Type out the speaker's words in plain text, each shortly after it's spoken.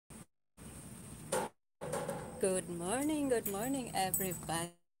Good morning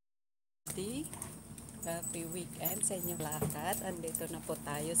everybody. Happy weekend sa inyong lahat. Andito na po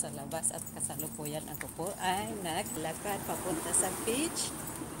tayo sa labas at kasalukuyan ako po ay naglakad papunta sa beach.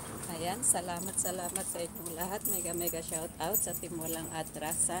 Ayan, salamat sa inyong lahat. Mega shout out sa Timulang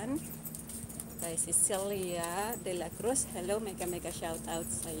Atrasan. Kay Cecilia de la Cruz. Hello, mega shout out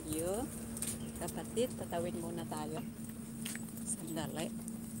sa iyo. Kapatid, tatawid muna tayo. Sandali.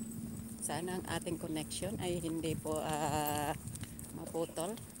 Sana ang ating connection ay hindi po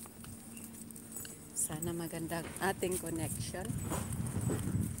maputol. Sana magandang ating connection.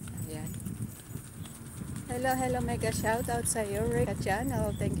 Ayan. Hello, mega shout out sa iyo, Rika Channel.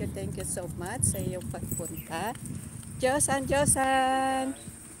 Thank you so much sa iyong pagpunta. Josan!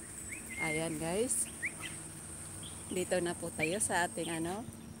 Ayan guys. Dito na po tayo sa ating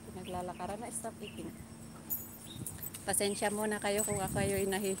pinaglalakaran na stop eating. Pasensya muna kayo kung ako ay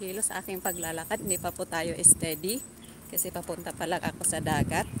nahihilo sa aking paglalakad. Hindi pa po tayo steady. Kasi papunta pa lang ako sa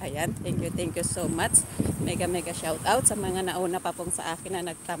dagat. Ayan, thank you so much. Mega shout out sa mga nauna pa pong sa akin na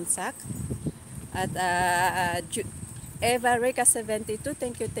nagtamsak. At Eva Rica 72,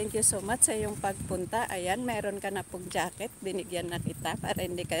 thank you so much sa iyong pagpunta. Ayan, meron ka na pong jacket. Binigyan na kita para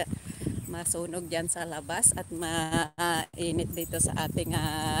hindi ka masunog dyan sa labas at mainit dito sa ating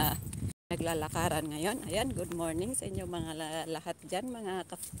naglalakaran ngayon. Ayan, good morning sa inyo mga lahat dyan, mga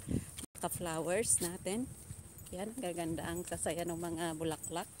ka-flowers natin. Yan, gaganda ang kasaya ng mga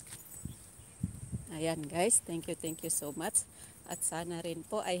bulaklak. Ayan guys, thank you so much. At sana rin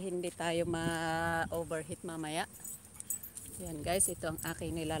po ay hindi tayo ma-overheat mamaya. Ayan guys, ito ang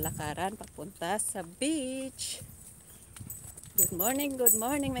aking nilalakaran papunta sa beach. Good morning,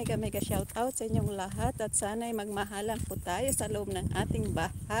 mega shout out sa inyong lahat. At sana ay magmahalan po tayo sa loob ng ating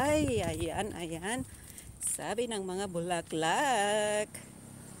bahay. Ayan. Sabi ng mga bulaklak.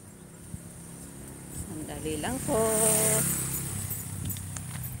 Sandali lang po.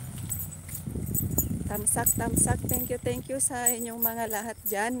 Tamsak. Thank you sa inyong mga lahat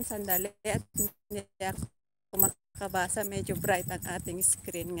dyan. Sandali at hindi ako makabasa. Medyo bright ang ating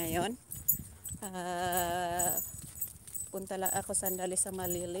screen ngayon. Punta lang ako sandali sa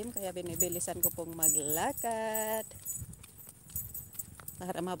malilim. Kaya binibilisan ko pong maglakad.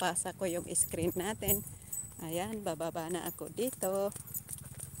 Para mabasa ko yung screen natin. Ayan, bababa na ako dito.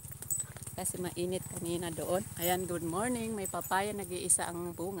 Kasi mainit kanina doon. Ayan, good morning. May papaya, nag-iisa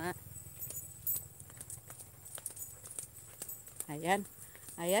ang bunga. Ayan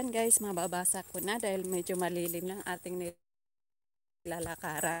guys, mababasa ko na dahil medyo malilim lang ating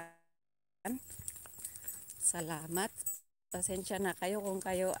nilalakaran. Salamat. Pasensya na kayo kung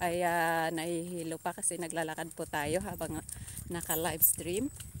kayo ay nahihilo pa kasi naglalakad po tayo habang naka-live stream.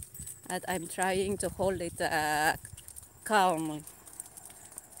 At I'm trying to hold it calm.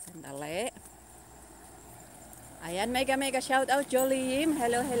 Sandali. Ayan, mega shout out Joliem.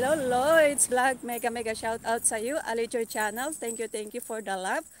 Hello Lloyd's Vlog. Mega shout out sa iyo. Alijoy Channel. Thank you for the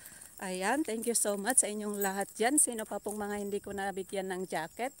love. Ayan, thank you so much sa inyong lahat dyan. Sino pa pong mga hindi ko nabigyan ng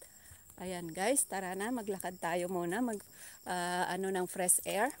jacket. Ayan guys, tara na. Maglakad tayo muna. Ng fresh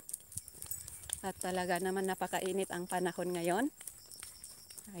air. At talaga naman napakainit ang panahon ngayon.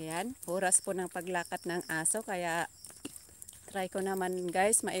 Ayan, oras po ng paglakad ng aso. Kaya try ko naman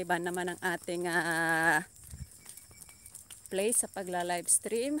guys, maiba naman ang ating place sa pagla-live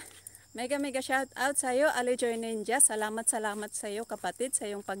stream. Mega shout out sa iyo, Alijoy Ninja. Salamat sa iyo kapatid sa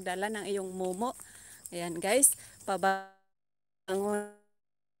iyong pagdala ng iyong mumo. Ayan guys, pabangon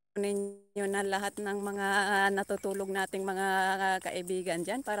ninyo na lahat ng mga natutulog nating mga kaibigan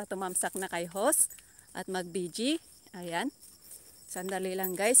dyan para tumamsak na kay host at mag-BG. Ayan. Sandali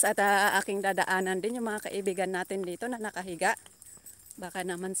lang guys at aking dadaanan din yung mga kaibigan natin dito na nakahiga. Baka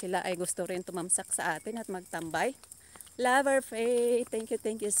naman sila ay gusto rin tumamsak sa atin at magtambay. Lover Faye, thank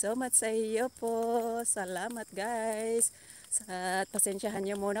you so much sa iyo po. Salamat guys. At pasensyahan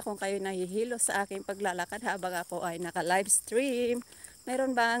nyo muna kung kayo nahihilo sa aking paglalakad habang ako ay naka-live stream.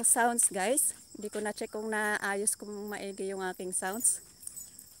 Meron ba ang sounds guys? Hindi ko na check kung naayos kung maigi yung aking sounds.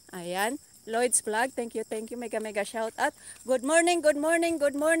 Ayan. Lloyd's Vlog, thank you, mega shout out. Good morning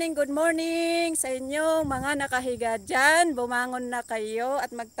sa inyo mga nakahiga dyan. Bumangon na kayo at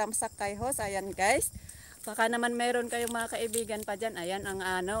magtamsak kay host. Ayan guys. Baka naman meron kayong mga kaibigan pa dyan. Ayan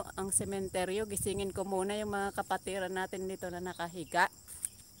ang sementeryo. Gisingin ko muna yung mga kapatiran natin dito na nakahiga.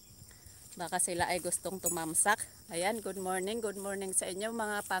 Baka sila ay gustong tumamsak. Ayan, good morning sa inyo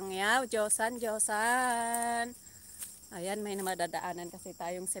mga pangyaw. Josan. Ayan, may madadaanan kasi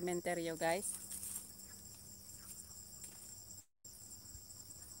tayong sementeryo guys.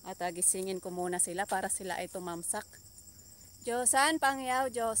 At gisingin ko muna sila para sila ay tumamsak. Josan, pangyaw,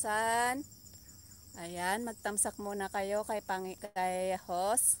 Josan. Ayan, magtamsak muna kayo kay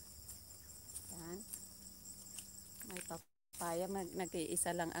host. Ayan, may papaya,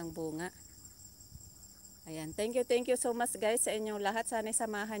 nag-iisa lang ang bunga. Ayan, thank you so much guys sa inyong lahat. Sana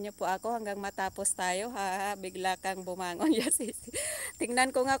samahan niyo po ako hanggang matapos tayo. Ha, bigla kang bumangon. Yes, tingnan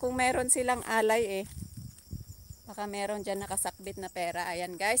ko nga kung meron silang alay eh. Baka meron dyan nakasakbit na pera.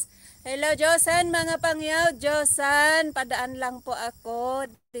 Ayan guys. Hello Josan, mga pangyaw. Josan, padaan lang po ako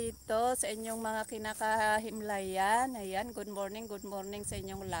dito sa inyong mga kinakahimlayan. Ayan, good morning sa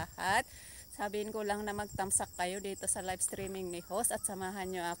inyong lahat. Sabihin ko lang na magtamsak kayo dito sa live streaming ni host at samahan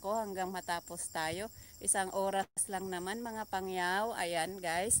nyo ako hanggang matapos tayo. 1 oras lang naman mga pangyaw. Ayan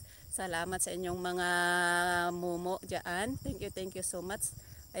guys, salamat sa inyong mga mumo dyan. Thank you so much.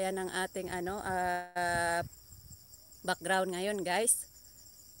 Ayan ang ating background ngayon guys.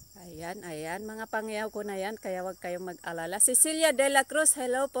 Ayan mga pangyaw ko na yan, kaya wag kayong mag-alala. Cecilia de la Cruz,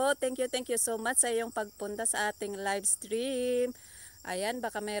 hello po. Thank you so much sa iyong pagpunta sa ating live stream. Ayan,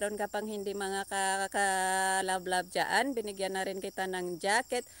 baka meron ka pang hindi mga ka-love dyan. Binigyan na rin kita ng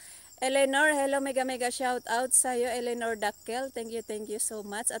jacket. Eleanor, hello, mega shout out sa iyo, Eleanor Dakkel. Thank you so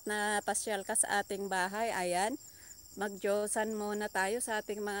much at napasyal ka sa ating bahay. Ayan, magdiyosan muna tayo sa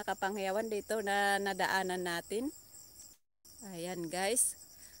ating mga kapangyawan dito na nadaanan natin. Ayan guys,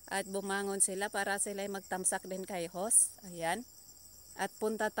 at bumangon sila para sila magtamsak din kay host. Ayan, at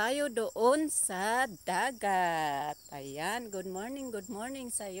punta tayo doon sa dagat. Ayan, good morning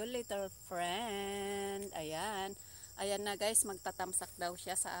sa you little friend. Ayan na guys, magtatamsak daw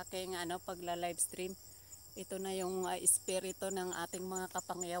siya sa aking pagla-live stream. Ito na yung espiritu ng ating mga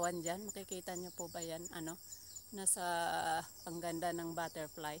kapangyawan dyan. Makikita nyo po ba yan? Nasa ang ganda ng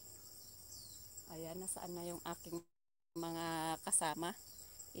butterfly. Ayan, nasaan na yung aking mga kasama.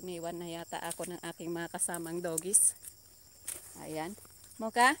 Iniwan na yata ako ng aking mga kasamang doggies. Ayan,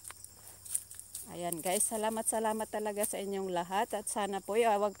 Moka. Ayan guys, salamat talaga sa inyong lahat at sana po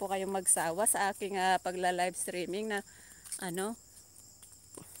wag po kayong magsawa sa aking pagla-live streaming na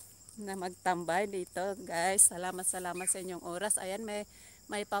na magtambay dito guys. Salamat sa inyong oras. Ayan,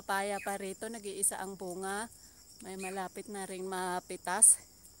 may papaya pa rito, nag-iisa ang bunga. May malapit na ring mapitas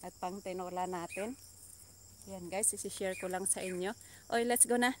at pang tinola natin. Ayan guys, isi-share ko lang sa inyo. Oy, let's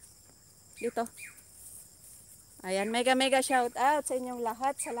go na. Dito. Ayan, mega shout out sa inyong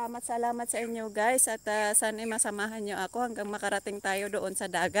lahat. Salamat sa inyo guys. At sana masamahan nyo ako hanggang makarating tayo doon sa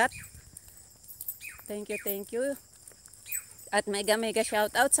dagat. Thank you. At mega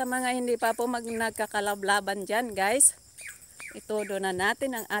shout out sa mga hindi pa po nagkakalablaban dyan guys. Itudo na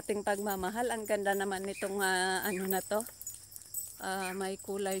natin ang ating pagmamahal. Ang ganda naman nitong na to. May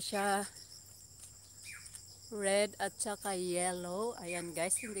kulay siya red at saka yellow. Ayan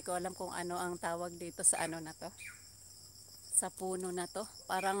guys, hindi ko alam kung ano ang tawag dito sa na to. Sa puno na to.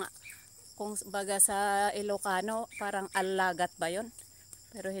 Parang kung baga sa Ilocano, parang alagat ba yon?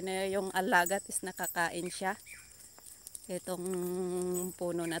 Pero yung alagat is nakakain siya. Itong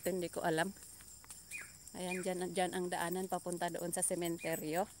puno natin, hindi ko alam. Ayan, dyan ang daanan papunta doon sa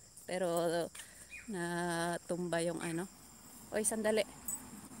sementeryo. Pero natumba yung Oy, sandali.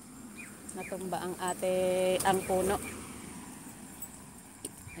 Natumba ang puno.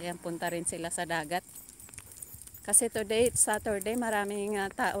 Ayan, punta rin sila sa dagat. Kasi today, Saturday, maraming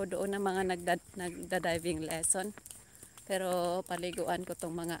tao doon na mga nagda-diving lesson. Pero paliguan ko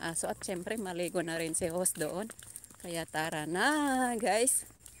tong mga aso at syempre maligo na rin si host doon. Kaya tara na guys.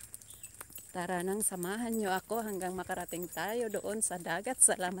 Tara nang samahan nyo ako hanggang makarating tayo doon sa dagat.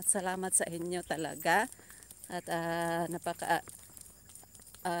 Salamat sa inyo talaga. At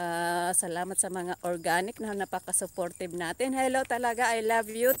salamat sa mga organic na napaka-supportive natin. Hello talaga, I love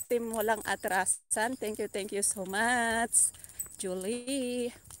you. Team Walang Atrasan. Thank you so much.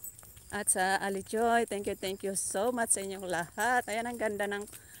 Julie. At sa Alijoy, thank you so much sa inyong lahat. Ayan, ang ganda ng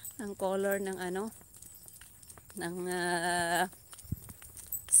color ng ng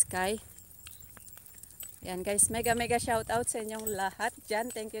sky. Ayan guys, mega shout out sa inyong lahat dyan.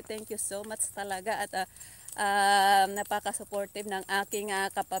 Thank you so much talaga. At napaka-supportive ng aking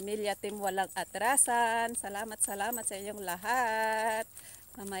kapamilya, Team Walang Atrasan. Salamat sa inyong lahat.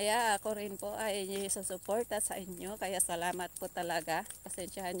 Mamaya ako rin po ay susuporta sa inyo. Kaya salamat po talaga.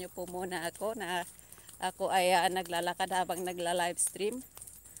 Pasensyahan nyo po muna ako na ako ay naglalakad habang nagla-live stream.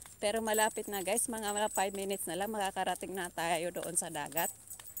 Pero malapit na guys, mga 5 minutes na lang makakarating na tayo doon sa dagat.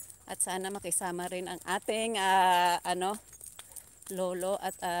 At sana makisama rin ang ating lolo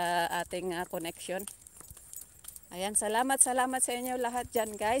at ating connection. Ayan, salamat sa inyo lahat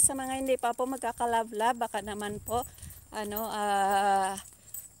dyan guys. Sa mga hindi pa po magkakalab-lab, baka naman po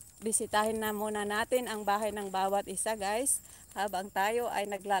bisitahin na muna natin ang bahay ng bawat isa guys. habang tayo ay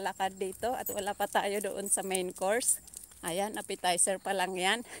naglalakad dito at wala pa tayo doon sa main course. Ayan, appetizer pa lang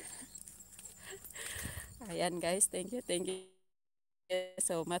yan. Ayan guys, thank you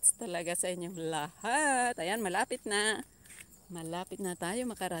so much talaga sa inyong lahat. Ayan, malapit na. Malapit na tayo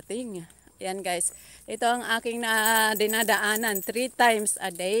makarating. Ayan guys, ito ang aking na dinadaanan 3 times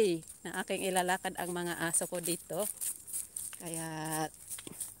a day na aking ilalakad ang mga aso ko dito. Kaya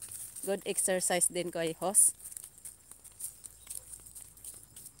good exercise din ko ay host.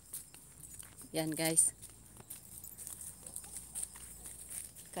 Yan guys.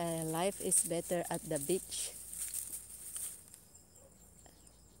 Kaya life is better at the beach.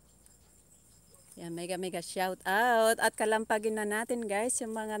 Yan, mega shout out. At kalampagin na natin guys,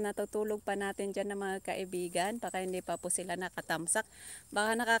 yung mga natutulog pa natin dyan na mga kaibigan. Baka hindi pa po sila nakatamsak.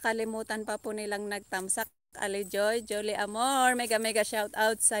 Baka nakakalimutan pa po nilang nagtamsak. Ali Joy, Jolly Amor, mega shout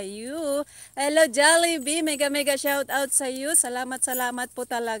out sa you. Hello Jollibee, mega shout out sa you. Salamat po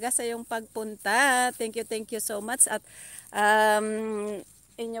talaga sa yung pagpunta. Thank you so much. At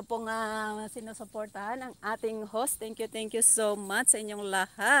inyo pong sinusuportahan ang ating host. Thank you so much sa inyong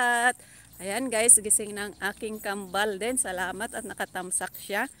lahat. Ayan guys, gising ng aking kambal din. Salamat at nakatamsak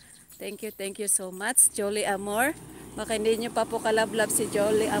siya. Thank you so much, Jolly Amor. Baka hindi nyo pa po kalablab si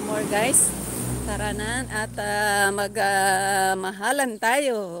Jolly Amor guys. Tara na at magmahalan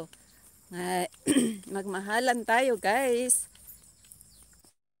tayo. Magmahalan tayo guys.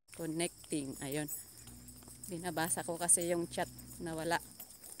 Connecting. Ayun. Binabasa ko kasi yung chat na wala.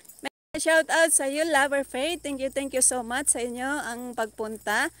 Shout out sa you, Lover Faith. Thank you so much sa inyo ang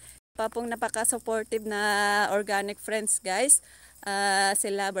pagpunta. Pa pong napaka-supportive na organic friends guys.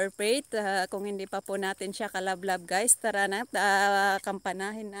 Si Lover Faith, kung hindi pa po natin siya kalablab guys, tara na,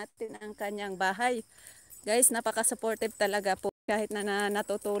 kampanahin natin ang kanyang bahay. Guys, napaka-supportive talaga po kahit na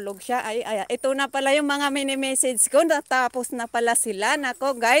natutulog siya. Ito na pala yung mga mini-message ko. Natapos na pala sila.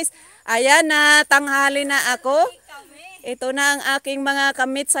 Nako guys, ayan na, tanghali na ako. Ito na ang aking mga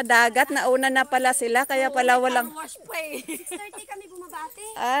kamit sa dagat. Nauna na pala sila, kaya pala walang... 6:30 kami bumabati.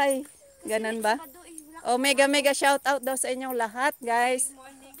 Ay, ganun ba? O, mega shout out daw sa inyong lahat, guys.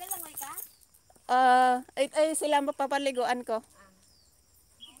 Galangoy ka? Sila mapapaliguan ko.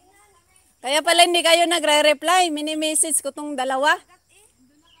 Kaya pala hindi kayo nagre-reply. Mini-message ko tong dalawa.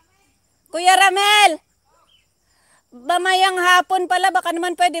 Kuya Ramel! Bamayang hapon pala, baka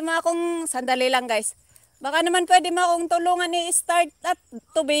naman pwede mo akong... Sandali lang, guys. Baka naman pwede mo akong tulungan i-start at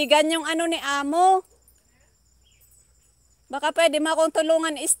tubigan yung ano ni Amo. Baka pwede mo akong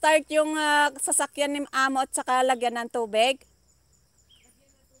tulungan i-start yung sasakyan ni Amo at saka lagyan ng tubig.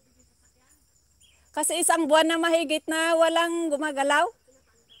 Kasi isang buwan na mahigit na walang gumagalaw.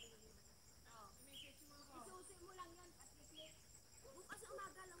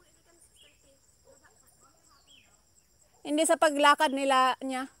 Hindi sa paglakad nila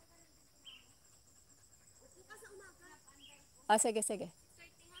niya. Sige.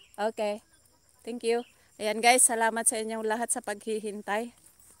 Okay. Thank you. Ayan guys, salamat sa inyong lahat sa paghihintay.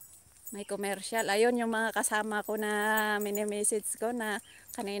 May commercial. Ayun yung mga kasama ko na mini-message ko na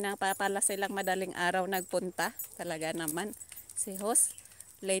kanina pa pala silang madaling araw nagpunta. Talaga naman. Si host,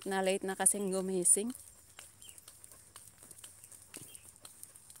 late na kasing gumising.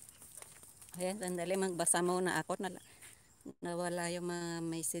 Ayan, sandali magbasa muna ako. Nawala yung mga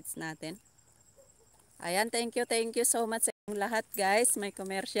message natin. Ayan, thank you so much sa inyong lahat guys. May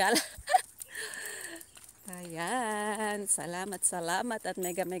commercial. Ayan, salamat at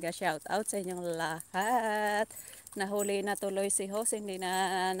mega shout out sa inyong lahat. Nahuli na tuloy si host, hindi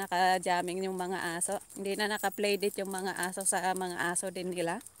na naka-jamming yung mga aso. Hindi na naka-play date yung mga aso sa mga aso din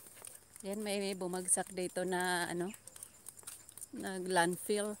nila. Ayan, may bumagsak dito na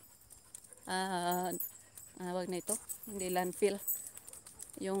nag-landfill. Wag na ito, hindi landfill.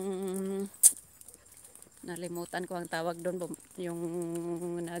 Yung nalimutan ko ang tawag doon, yung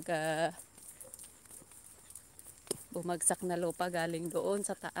bumagsak na lupa galing doon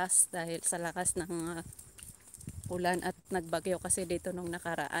sa taas dahil sa lakas ng ulan at nagbagyo kasi dito nung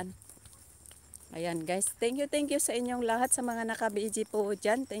nakaraan. Ayan guys, thank you sa inyong lahat sa mga naka-BG po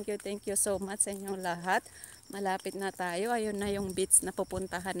dyan. Thank you so much sa inyong lahat. Malapit na tayo. Ayun na yung beach na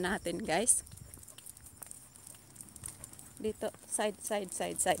pupuntahan natin guys. Dito, side.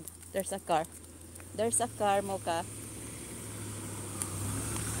 There's a car, Mocha.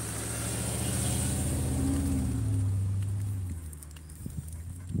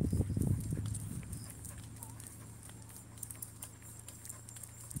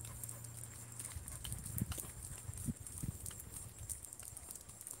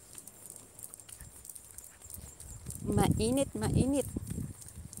 Mainit.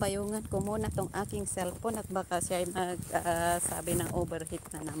 payungan ko muna tong aking cellphone at baka siya ay sabi ng overheat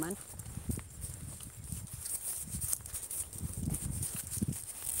na naman.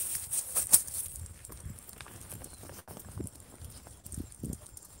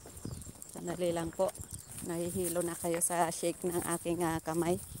 Sandali lang po. Nahihilo na kayo sa shake ng aking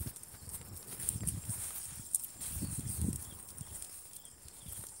kamay.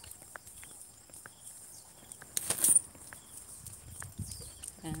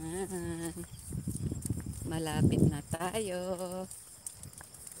 Yan. Malapit na tayo.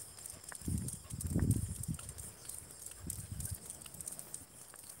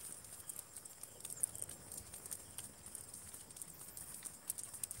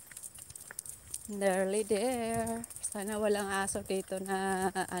 Nearly there. Sana walang aso dito na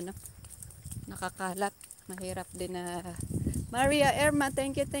nakakalat. Mahirap din na Maria Erma,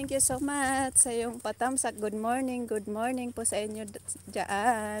 thank you so much sa iyong patamsak. Good morning po sa inyo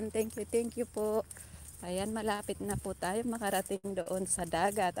dyan. Thank you po. Ayan, malapit na po tayo makarating doon sa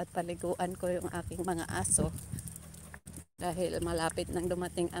dagat at paliguan ko yung aking mga aso. Dahil malapit nang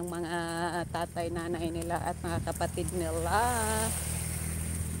dumating ang mga tatay, nanay nila at mga kapatid nila.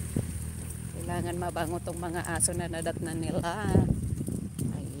 Kailangan mabango tong mga aso na nadatnan nila.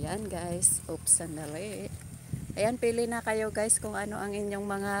 Ayan guys, oops, sandali. Ayan, pili na kayo guys kung ano ang inyong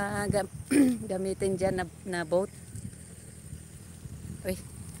mga gamitin dyan na boat. Uy,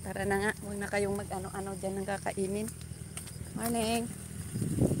 tara na nga, huwag na kayong mag-ano-ano dyan ng kakainin. Morning.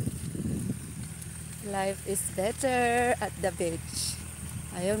 Life is better at the beach.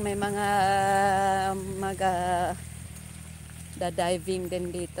 Ayun, may mga diving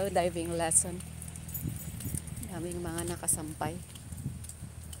din dito, diving lesson. Daming mga nakasampay.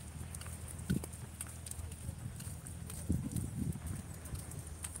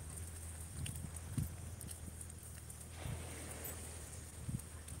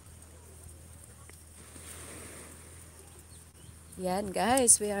 Yan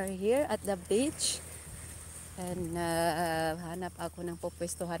guys, we are here at the beach. And hanap ako ng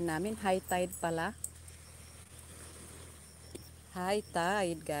pupwestuhan namin. High tide pala. High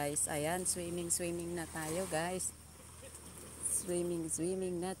tide guys. Ayan, swimming na tayo guys. Swimming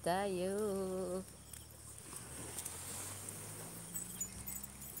na tayo.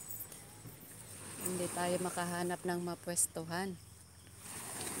 Hindi tayo makahanap ng mapwestuhan.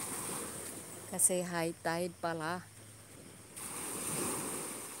 Kasi high tide pala.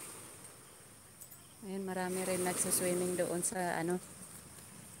 Ayan, marami rin nagsaswimming doon sa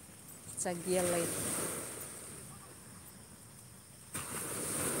sa gilid.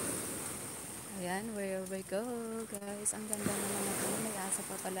 Ayan, where we go guys. Ang ganda naman na ito. May asa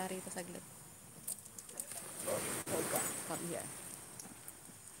pa pala rito saglit. Oh God, come here.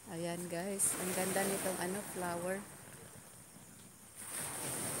 Ayan guys, ang ganda nitong flower.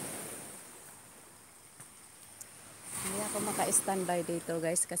 Hindi ako maka-standby dito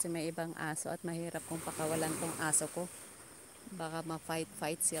guys kasi may ibang aso at mahirap kung pakawalan tong aso ko. Baka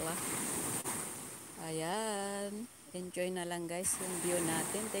ma-fight sila. Ayan. Enjoy na lang guys yung view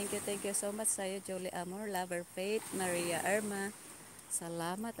natin. Thank you so much sa iyo, Jolie Amor, Lover Faith, Maria Irma.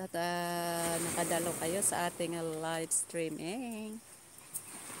 Salamat at nakadalo kayo sa ating live streaming.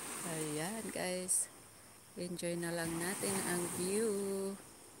 Ayan guys. Enjoy na lang natin ang view.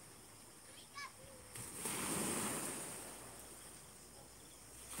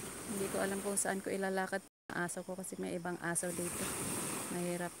 Hindi ko alam kung saan ko ilalakad ang aso ko kasi may ibang aso dito.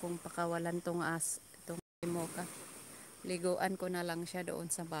 Mahirap kung pakawalan itong moka. Liguan ko na lang siya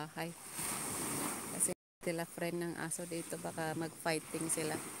doon sa bahay. Kasi sila friend ng aso dito, baka mag-fighting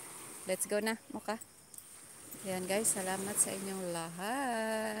sila. Let's go na, moka. Ayan guys, salamat sa inyong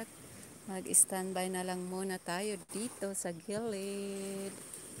lahat. Mag-standby na lang muna tayo dito sa gilid.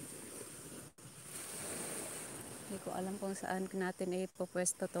 Hindi ko alam kung saan natin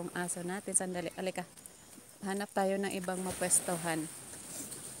ipopwesto tong aso natin. Sandali, alika. Hanap tayo ng ibang mapwestohan.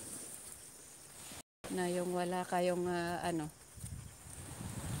 Na yung wala kayong ano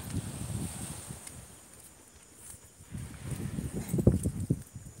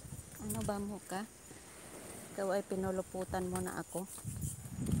ba mo ka? Ikaw ay pinuluputan mo na ako.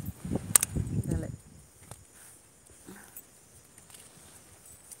 Dali.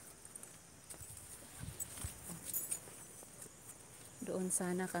 Doon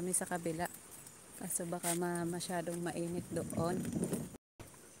sana kami sa kabila. Kaso baka masyadong mainit doon.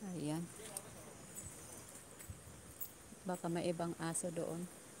 Ayan. Baka may ibang aso doon.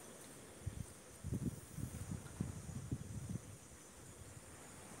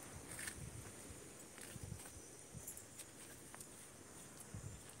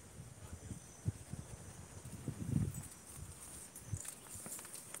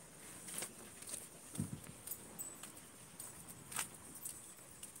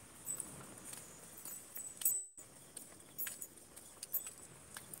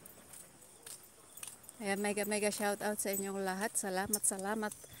 Ayan, mega mega shout out sa inyong lahat. Salamat, salamat.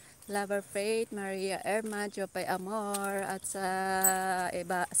 Lover Faith, Maria Erma, Jopay Amor, at sa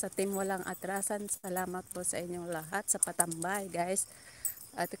iba sa team walang atrasan. Salamat po sa inyong lahat sa patambay, guys.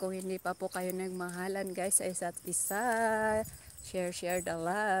 At kung hindi pa po kayo nagmahalan, guys, sa isa't isa, share the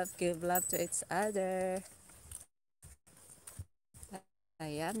love, give love to each other.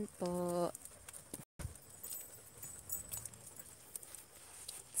 Ayan po.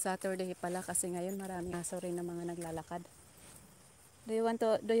 Saturday pala kasi ngayon maraming aso rin na mga naglalakad. Do you want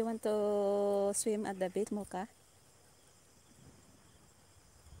to swim at the beach, Mocha?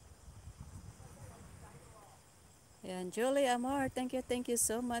 Ayan, Julie Amor, thank you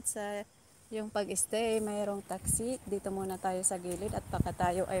so much sa yung pag-stay. Mayroong taxi. Dito muna tayo sa gilid at baka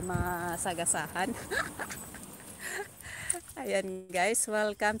tayo ay masagasahan. Ayan guys,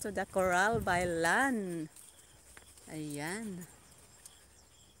 welcome to the Coral by Land. Ayan.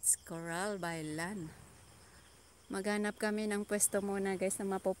 It's Coral by Land. Maghanap kami ng pwesto muna guys na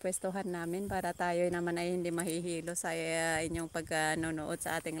mapupwestohan namin para tayo naman ay hindi mahihilo sa inyong pagnonood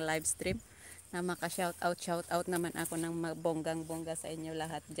sa ating live stream. Na maka-shout out naman ako ng bonggang-bongga sa inyo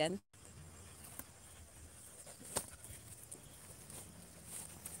lahat dyan.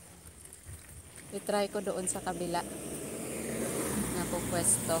 I-try ko doon sa kabila na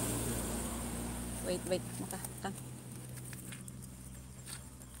pupwesto. Wait, come.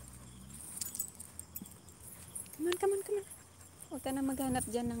 Come on. Huwag ka na maghanap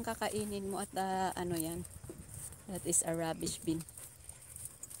dyan ng kakainin mo at ano yan. That is a rubbish bin.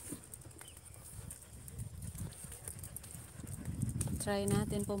 Try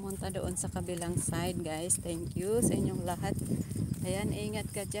natin pumunta doon sa kabilang side guys. Thank you sa inyong lahat. Ayan, ingat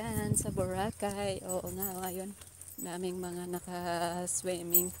ka dyan sa Boracay. Oo nga, ngayon. Daming mga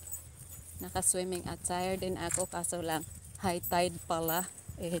naka-swimming at tired din ako kaso lang high tide pala.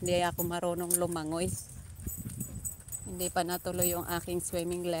 Hindi ako marunong lumangoy. Hindi pa natuloy yung aking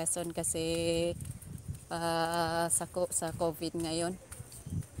swimming lesson kasi sa COVID ngayon.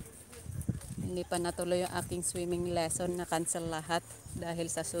 Hindi pa natuloy yung aking swimming lesson, na cancel lahat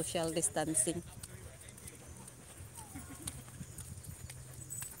dahil sa social distancing.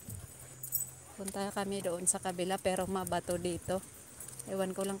 Punta kami doon sa kabila pero mabato dito.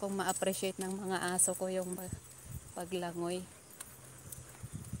 Ewan ko lang kung ma-appreciate ng mga aso ko yung paglangoy.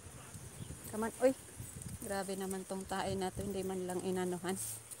 Come on, uy! Grabe naman tong tae na to, hindi man lang inanuhan.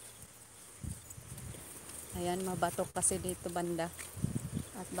 Ayan, mabatok kasi dito banda.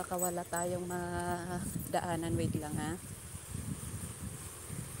 At baka wala tayong madaanan. Wait lang ha.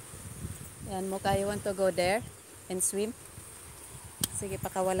 Ayan, Mocha, you want to go there and swim? Sige,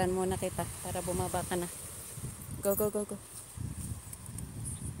 pakawalan muna kita para bumaba ka na. Go.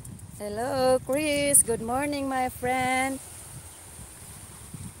 Hello, Chris. Good morning, my friend.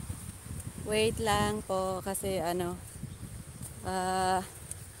 Wait lang po kasi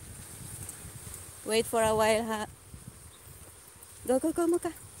wait for a while ha. Go,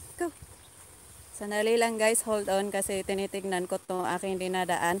 Mocha. Go. Sandali lang guys, hold on kasi tinitignan ko itong aking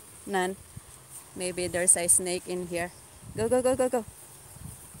dinadaan. Maybe there's a snake in here. Go.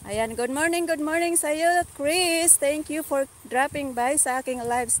 Ayan, good morning sa iyo, Chris. Thank you for dropping by sa aking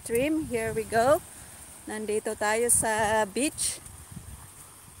live stream. Here we go. Nandito tayo sa beach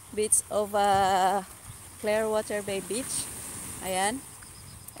of Clearwater Bay Beach. Ayan.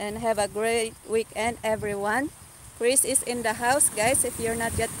 And have a great weekend, everyone. Chris is in the house, guys. If you're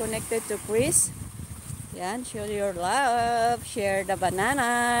not yet connected to Chris, yan, show your love. Share the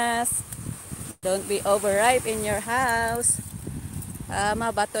bananas. Don't be overripe in your house.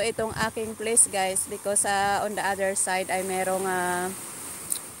 Mabato itong aking place, guys, because on the other side ay merong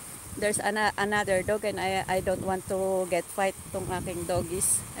there's another dog and I don't want to get fight tong aking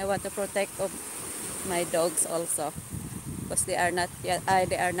doggies. I want to protect of my dogs also because they are not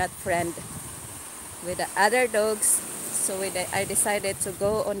friend with the other dogs. So I decided to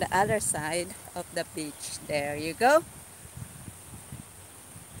go on the other side of the beach. There you go.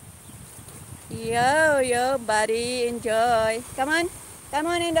 Yo, buddy, enjoy. Come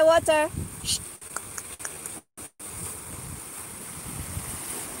on in the water. Shh.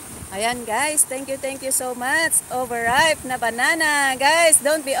 Ayan guys, thank you so much. Overripe na banana. Guys,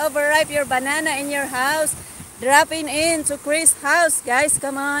 don't be overripe your banana in your house. Dropping in to Chris' house. Guys,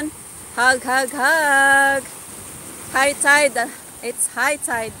 come on. Hug. High tide. It's high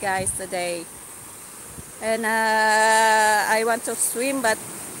tide guys today. And I want to swim but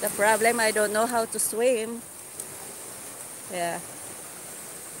the problem I don't know how to swim. Yeah.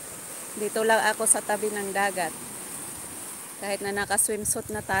 Dito lang ako sa tabi ng dagat. Kahit na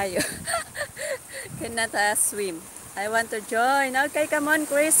naka-swimsuit na tayo. Cannot swim. I want to join. Okay, come on,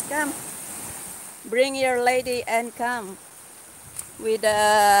 Chris. Come. Bring your lady and come with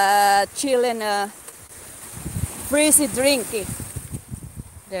a chill and a freezy drink.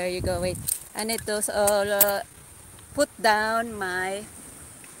 There you go. Wait, I need to put down my,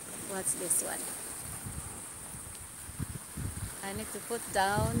 what's this one? I need to put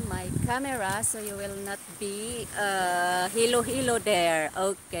down my camera so you will not be hilo-hilo there.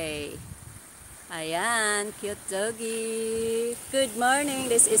 Okay. Ayan, cute doggy. Good morning.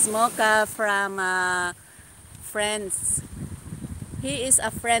 This is Mocha from Friends. He is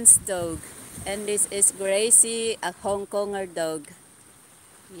a Friends dog. And this is Gracie, a Hong Konger dog.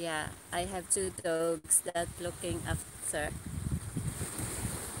 Yeah, I have two dogs that looking after.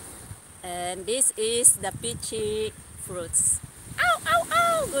 And this is the peachy fruits. Ow, ow,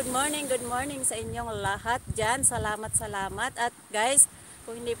 ow! Good morning sa inyong lahat dyan. Salamat, salamat. At guys,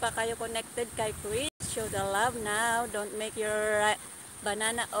 kung hindi pa kayo connected kay Chris, show the love now. Don't make your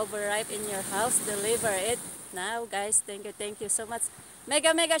banana overripe in your house. Deliver it now, guys. Thank you so much.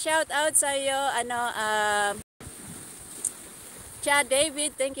 Mega shout out sa iyo. Chad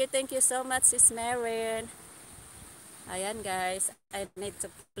David, thank you so much, Sis Marin. Ayan guys, I need to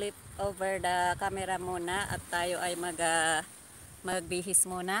flip over the camera muna at tayo ay magbihis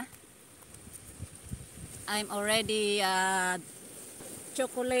muna. I'm already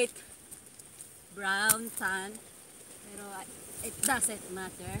chocolate brown tan, pero it doesn't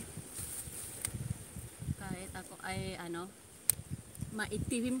matter. Kahit ako ay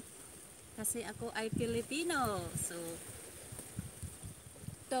maitim kasi ako ay Filipino. So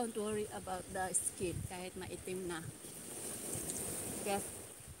don't worry about the skin kahit maitim na.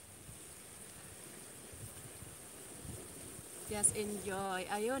 Just enjoy.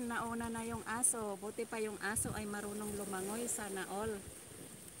 Ayun, nauna na yung aso. Buti pa yung aso ay marunong lumangoy. Sana all.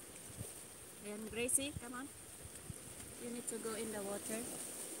 Ayan, Gracie, come on. You need to go in the water.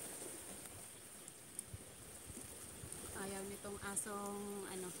 Ayaw nitong asong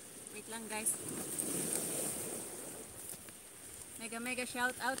wait lang guys. Mega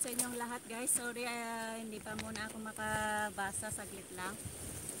shout out sa inyong lahat guys. Sorry, hindi pa muna ako makabasa, saglit lang.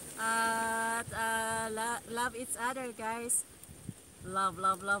 At love each other guys. Love.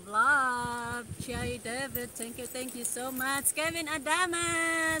 Chai David, thank you so much. Kevin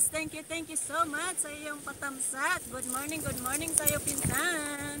Adamas, thank you so much sa iyong patamsat. Good morning sa iyo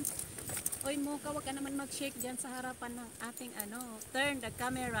pinsan. Oy Mocha, wag ka naman mag-shake dyan sa harapan ng ating turn the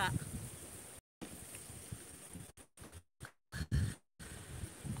camera.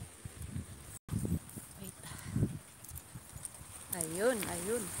 Wait. Ayun.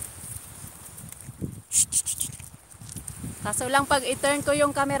 Kaso lang pag i-turn ko yung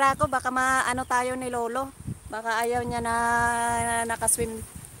camera ko, baka tayo ni Lolo. Baka ayaw niya na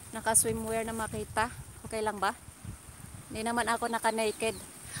naka-swimwear na makita. Okay lang ba? Hindi naman ako naka-naked.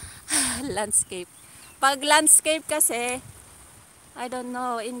 Landscape. Pag landscape kasi, I don't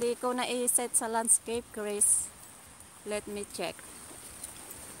know, hindi ko na-set sa landscape, Chris. Let me check.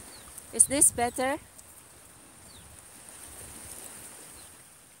 Is this better?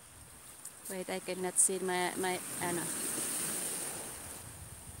 Wait, I cannot see my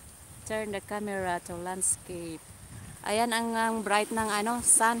turn the camera to landscape. Ayan ang bright ng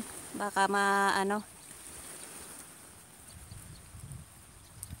sun. Baka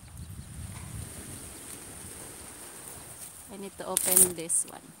I need to open this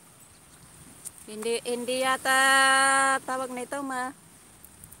one. Hindi yata tawag nito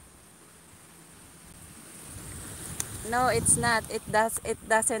No, it's not. It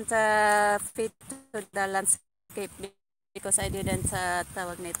doesn't fit to the landscape because I didn't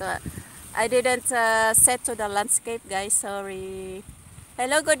tawag nito. I didn't set to the landscape, guys. Sorry.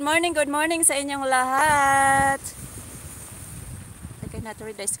 Hello, good morning sa inyong lahat. I cannot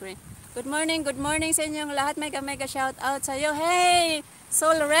read the screen. Good morning sa inyong lahat. Mega shout out sa iyo. Hey,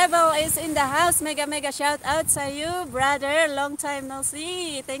 Soul Rebel is in the house. Mega shout out sa you, brother. Long time no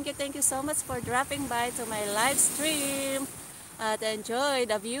see. Thank you so much for dropping by to my live stream. At enjoy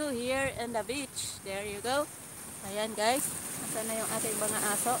the view here in the beach. There you go. Ayan guys. Nasaan na yung ating mga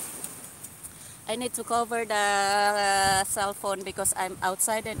aso? I need to cover the cell phone because I'm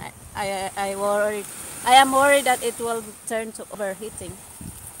outside and I am worried that it will turn to overheating.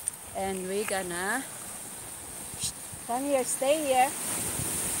 And we gonna come here, stay here.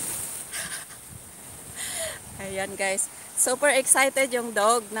 Ayan guys, super excited yung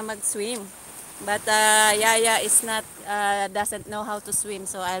dog na mag-swim. But Yaya is not doesn't know how to swim,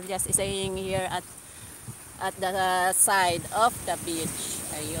 so I'm just staying here at the side of the beach.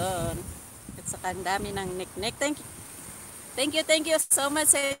 Ayun. At saka ang dami ng nick-nick. Thank you so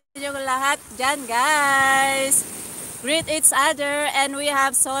much sa inyong lahat dyan guys. greet each other, and we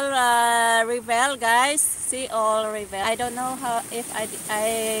have Sol Revel, guys. See all Revel. I don't know how if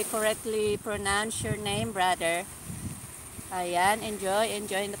I correctly pronounce your name, brother. Ayan, enjoy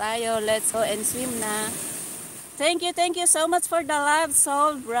na tayo. Let's go and swim na. Thank you so much for the love,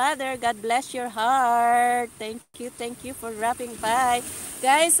 Soul brother. God bless your heart. Thank you for dropping by,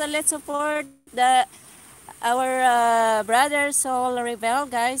 guys. Let's support our brother Soul Revel,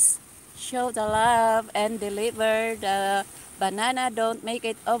 guys. Show the love and deliver the banana. Don't make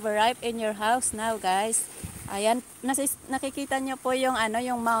it overripe in your house now, guys. Ayan, nakikita nyo po yung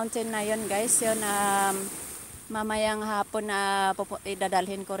yung mountain na yun, guys. Yun mamayang hapon na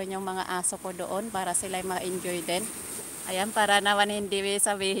idadalhin ko rin yung mga aso ko doon para sila ma-enjoy din. Ayan, para naman hindi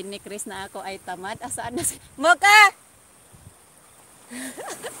sabihin ni Chris na ako ay tamad. Asaan na si Moka?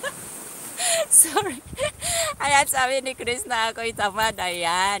 Sorry. Ayan, sabi ni Chris na ako ay tamad.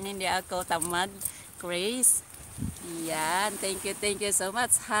 Ayan, hindi ako tamad, Chris. Ayan, thank you so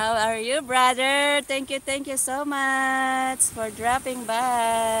much. How are you, brother? Thank you so much for dropping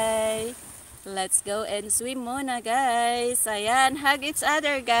by. Let's go and swim muna, guys. Ayan, hug each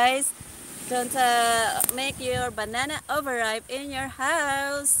other, guys. Don't make your banana overripe in your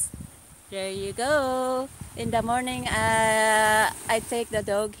house. There you go. In the morning, I take the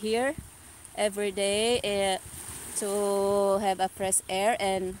dog here every day to have a fresh air,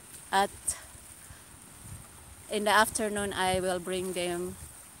 and in the afternoon, I will bring them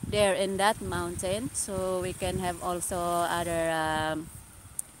there in that mountain so we can have also other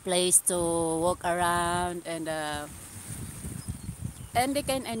place to walk around, and they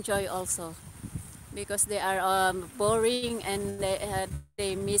can enjoy also because they are boring, and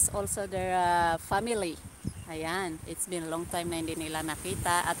they miss also their family. Ayan, it's been a long time na hindi nila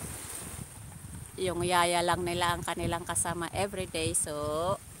nakita, at yung yaya lang nila ang kanilang kasama everyday.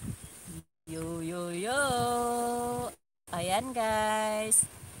 So yo, ayan, guys,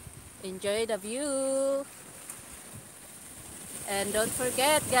 enjoy the view. And don't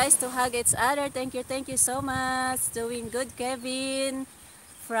forget, guys, to hug each other. Thank you so much. Doing good, Kevin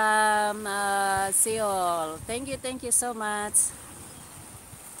from Seoul. Thank you so much.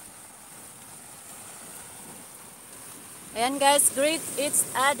 Ayan, guys, greet each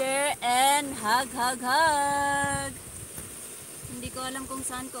other and hug. Hindi ko alam kung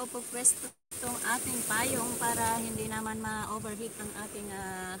saan ko pupwesto itong ating payong para hindi naman ma-overheat ang ating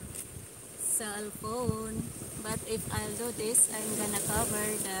cellphone. But if I'll do this, I'm gonna cover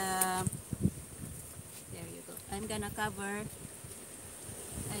there you go. I'm gonna cover,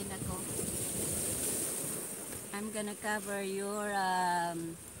 ay nako. I'm gonna cover your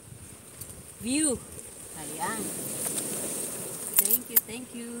view. Ayan.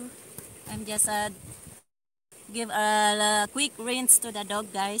 Thank you. I'm just give a quick rinse to the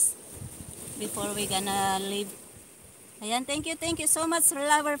dog, guys, before we gonna leave. Ayan, thank you so much,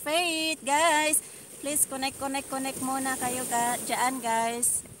 Lover Faith, guys. Please connect muna kayo dyan,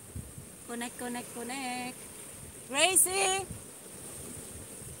 guys. Connect. Gracie!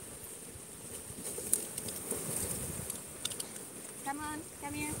 Come on,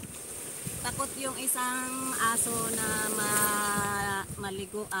 come here. Takot yung isang aso na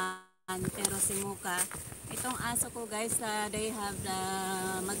maliguan, pero si Muka. Itong aso ko, guys, they have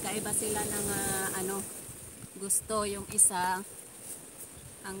magkaiba sila ng gusto. Yung isa,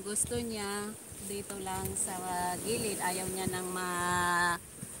 ang gusto niya dito lang sa gilid, ayaw niya ng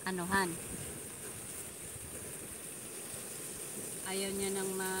ayaw niya ng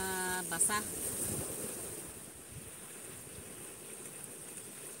mabasa.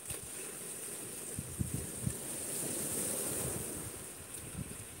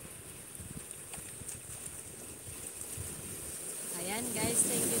 Ayan, guys,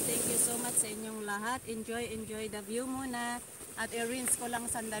 thank you so much sa inyong lahat. Enjoy the view muna. At i-rinse ko lang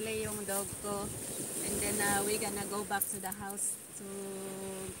sandali yung dog ko. And then we gonna go back to the house to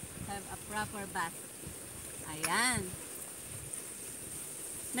have a proper bath. Ayan.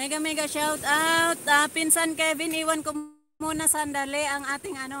 Mega shout out. Pinsan Kevin, iwan ko muna sandali ang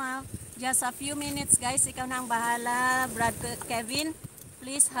ating just a few minutes, guys. Ikaw na ang bahala, Brad Kevin.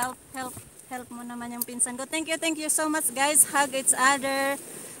 Please help mo naman yung pinsan ko. Thank you so much, guys. Hug each other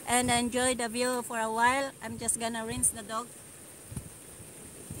and enjoy the view for a while. I'm just gonna rinse the dog.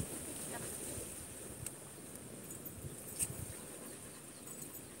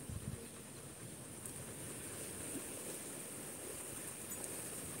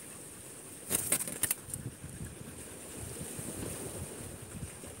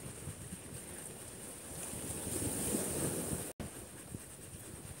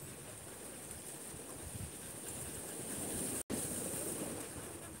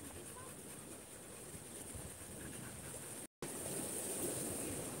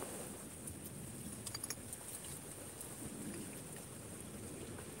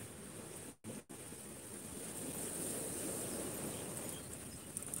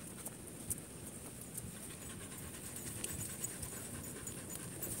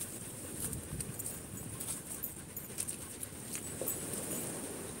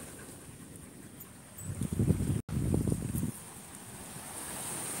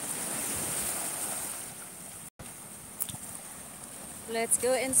 Let's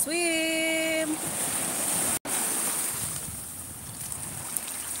go and swim.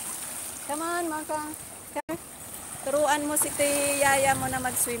 Come on, Maka. Come. Turuan mo si Yaya mo na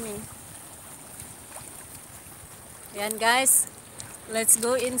mag-swimming. Yan guys. Let's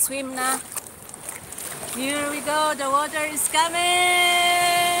go and swim na. Here we go. The water is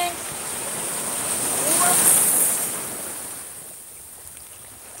coming. Whoops.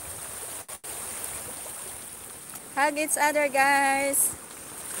 Hug each other, guys.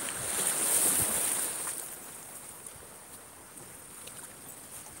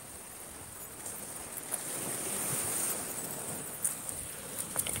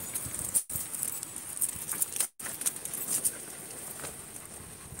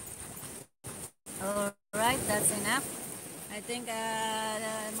 Alright, that's enough. I think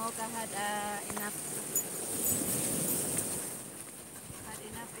Mocha had enough. Had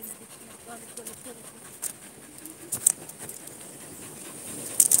enough in the dictionary.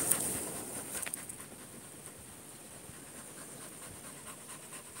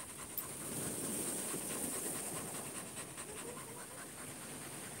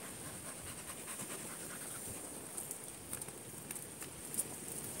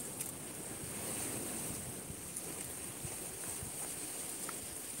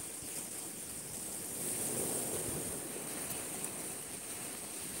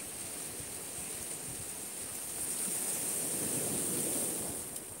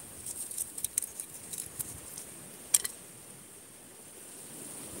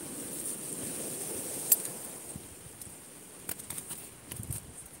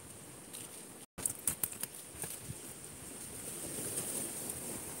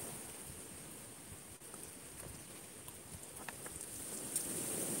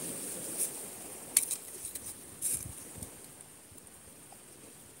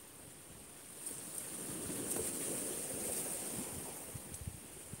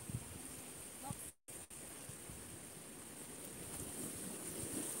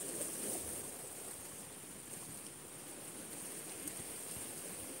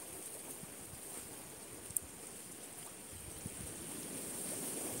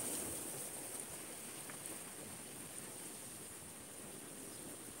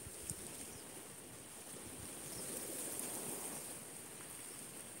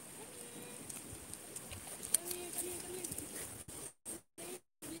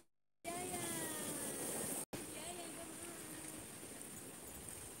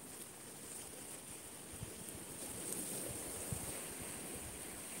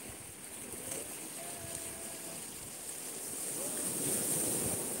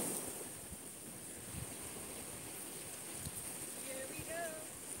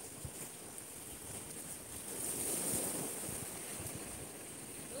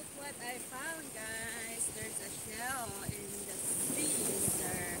 I found, guys, there's a shell in the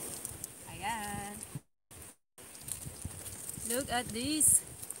freezer. Ayan. Look at this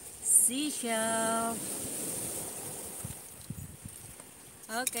seashell.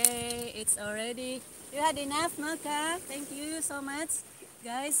 Okay, it's already. You had enough, Mocha. Thank you so much,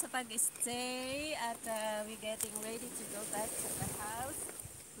 guys, sa pag-stay at we're getting ready to go back to the house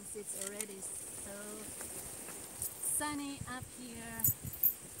because it's already so sunny up here.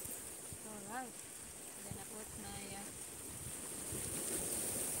 Alright, I'm gonna put my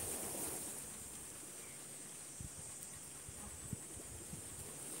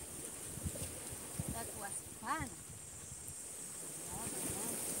that was fun.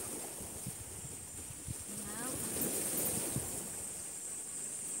 Now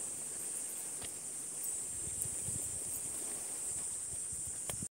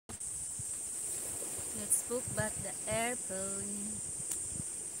let's book back the airplane.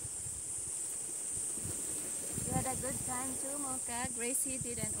 You had a good time too, Mocha. Gracie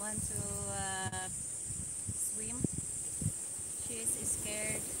didn't want to swim. She is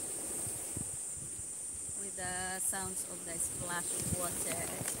scared with the sounds of the splashing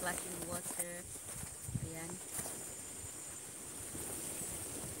water. Ayan.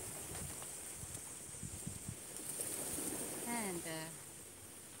 And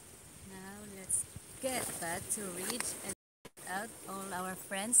now let's get back to reach and out all our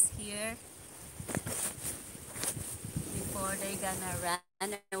friends here before they gonna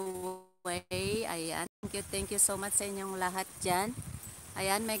run away. Ayan. Thank you so much sa inyong lahat dyan.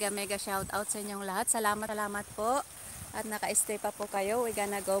 Ayan, mega shout out sa inyong lahat. Salamat po. At naka-stay pa po kayo. We're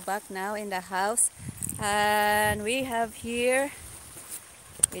gonna go back now in the house. And we have here,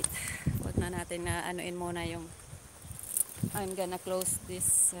 wait, wag na natin na anuin muna yung, I'm gonna close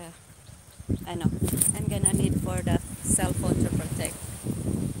this, I'm gonna need for the cell phone to protect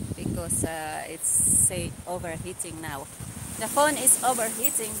because it's say overheating now. The phone is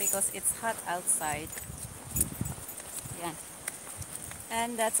overheating because it's hot outside. Yan.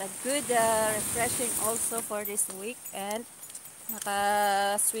 And that's a good refreshing also for this week. And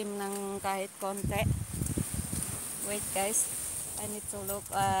naka-swim ng kahit konti. Wait guys, I need to look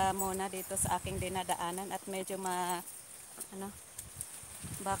muna dito sa aking dinadaanan at medyo ano,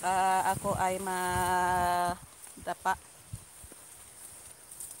 baka ako ay madapa.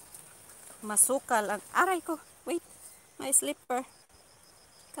 Masukal ang aray ko. Wait, my slipper.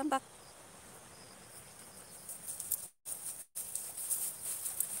 Come back.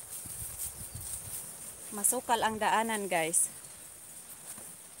 Masukal ang daanan guys.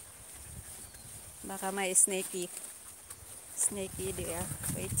 Baka may snaky there.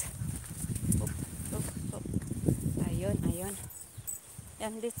 Wait. Oop, oop, oop. Ayun, ayun.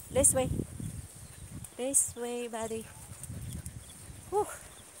 Yan, this way. This way, buddy. Whew.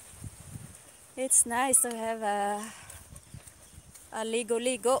 It's nice to have a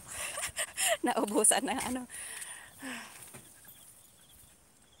ligo-ligo. Naubusan na ano.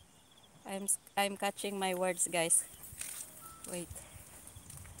 I'm catching my words, guys. Wait.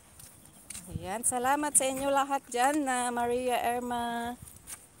 Ayan, salamat sa inyo lahat dyan na Maria Erma,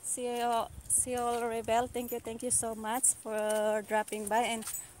 Siol Rebel. Thank you so much for dropping by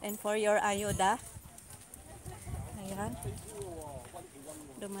and for your ayuda. Ayan.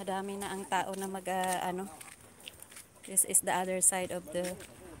 Dumadami na ang tao na ano. This is the other side of the...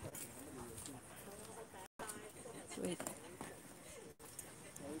 Wait.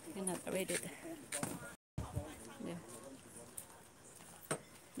 Cannot read it. Yeah.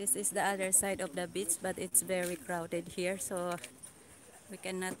 This is the other side of the beach, but it's very crowded here, so we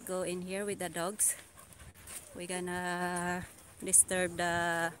cannot go in here with the dogs. We're gonna disturb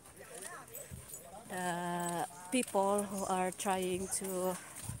the people who are trying to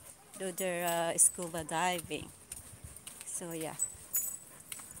do their scuba diving. So yeah,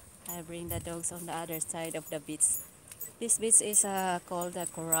 I bring the dogs on the other side of the beach. This beach is called the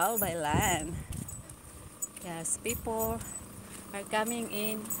Coral by Land. Yes, people are coming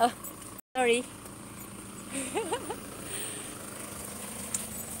in. Oh, sorry.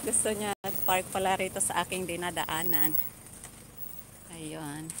 Gusto niya park pala rito sa aking dinadaanan.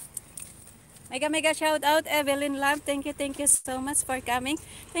 Ayun. Mega shout out Evelyn Lam. Thank you so much for coming.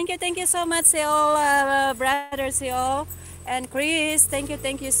 Thank you so much si all brothers si all and Chris. Thank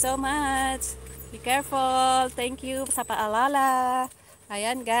you so much. Be careful. Thank you sa paalala.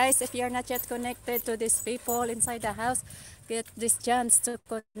 Ayan guys, if you're not yet connected to these people inside the house, get this chance to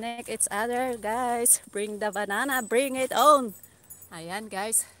connect each other guys. Bring the banana, bring it on. Ayan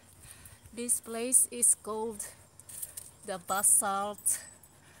guys, this place is called the Basalt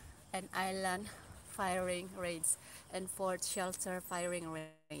and Island Firing Range and Fort Shelter Firing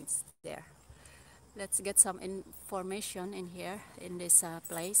Range there. Let's get some information in here in this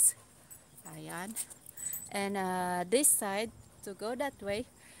place. Ayan. And this side, to go that way,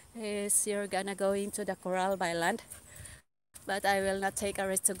 is you're gonna go into the Coral by Land. But I will not take a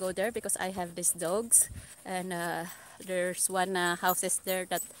risk to go there because I have these dogs. And there's one houses there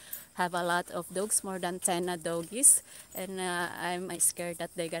that have a lot of dogs, more than 10 doggies. And I'm scared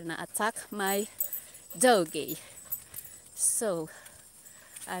that they're gonna attack my doggie. So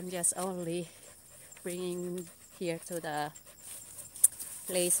I'm just only bringing here to the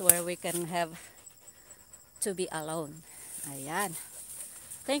place where we can have to be alone. Ayan.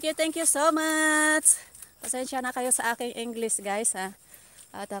 Thank you so much. Pasensya na kayo sa aking English guys ha.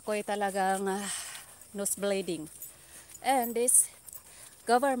 At ako'y talagang nose bleeding. And this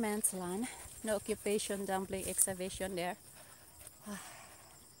government land, no occupation dumpling exhibition there.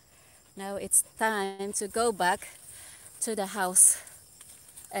 Now it's time to go back to the house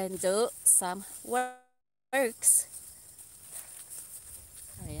and do some works.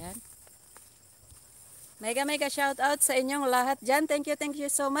 Ayan. Mega shout out sa inyong lahat dyan. Thank you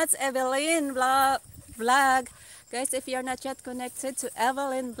so much Evelyn Vlog. Guys, if you're not yet connected to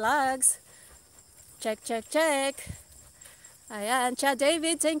Evelyn Vlogs, check. Ayan, Cha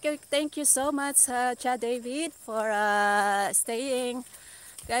David, thank you so much Cha David for staying.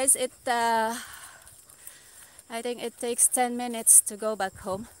 Guys, I think it takes 10 minutes to go back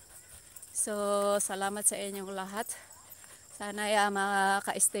home. So, salamat sa inyong lahat. Sana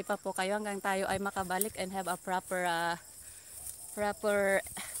maka-stay pa po kayo hanggang tayo ay makabalik and have a proper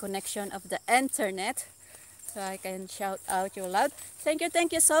connection of the internet. So I can shout out you loud. Thank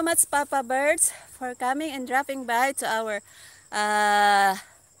you so much Papa Birds for coming and dropping by to our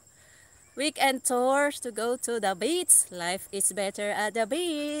weekend tours to go to the beach. Life is better at the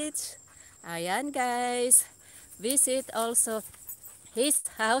beach. Ayan guys. Visit also his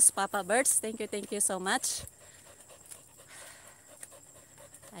house, Papa Birds. Thank you so much.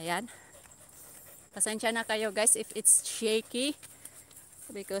 Ayan. Pasensya na kayo guys if it's shaky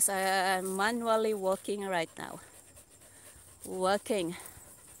because I'm manually walking right now. Walking.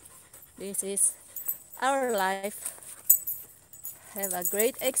 This is our life. Have a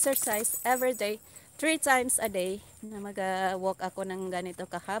great exercise every day. 3 times a day na mag-walk ako ng ganito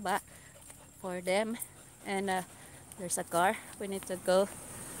kahaba for them. And there's a car. We need to go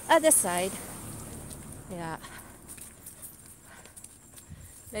at the side. Yeah.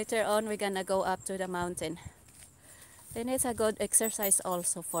 Later on, we're gonna go up to the mountain. Then it's a good exercise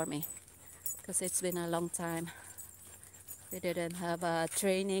also for me because it's been a long time. We didn't have a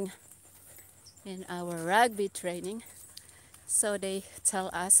training in our rugby training. So they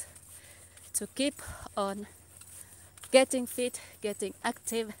tell us to keep on getting fit, getting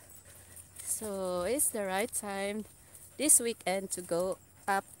active. So it's the right time this weekend to go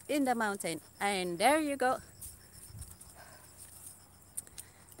up in the mountain. And there you go.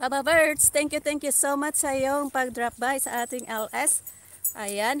 Papa Birds, thank you so much sa iyong pag-drop by sa ating LS.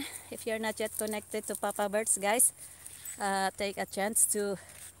 Ayan, if you're not yet connected to Papa Birds guys, take a chance to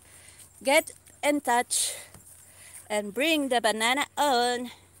get in touch and bring the banana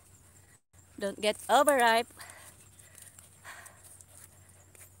on. Don't get overripe.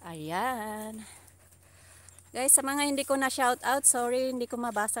 Ayan. Guys, sa mga hindi ko na shout out, sorry, hindi ko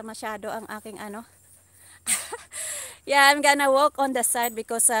mabasa masyado ang aking ano. Yeah, I'm gonna walk on the side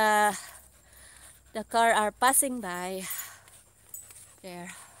because the car are passing by.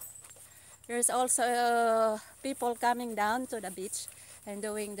 There. There's also people coming down to the beach and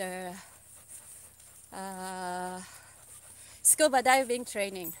doing their scuba diving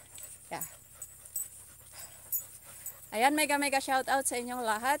training. Yeah. Ayan, mega shout out sa inyong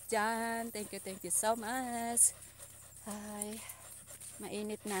lahat dyan. Thank you so much. Ay,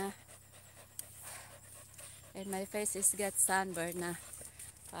 mainit na. And my face is get sunburned na.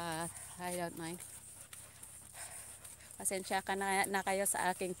 I don't mind. Pasensya ka na kayo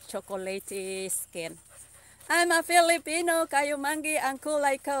sa aking chocolatey skin. I'm a Filipino, kayo manggi ang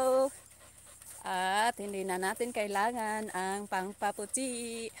kulay ko. At hindi na natin kailangan ang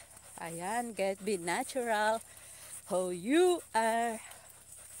pangpaputi. Ayan, be natural. Who you are.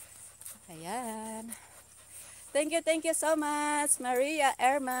 Ayan. Thank you so much, Maria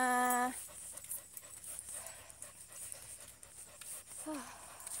Erma.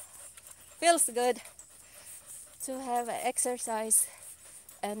 Feels good to have exercise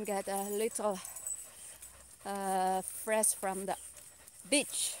and get a little fresh from the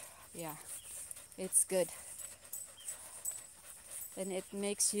beach. Yeah, it's good. And it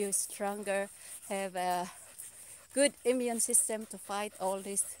makes you stronger, have a good immune system to fight all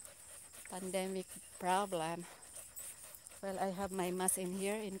this pandemic problem. Well, I have my mask in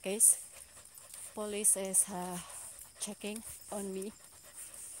here in case police is checking on me.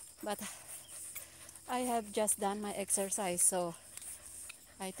 But I have just done my exercise, so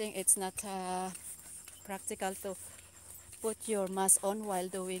I think it's not practical to put your mask on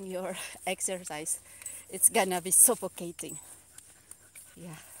while doing your exercise. It's gonna be suffocating.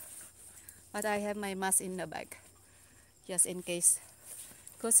 Yeah. But I have my mask in the bag, just in case.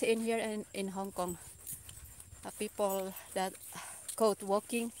 Because in here in Hong Kong, people that caught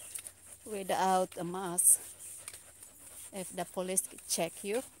walking without a mask, if the police check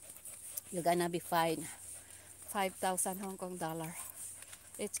you, you're gonna be fined 5,000 Hong Kong dollar.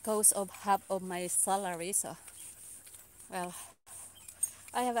 It's cost of half of my salary, so well,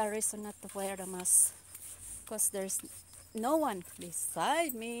 I have a reason not to wear the mask because there's no one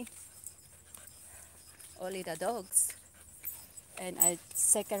beside me, only the dogs. And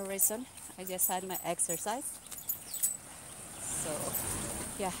second reason, I just had my exercise, so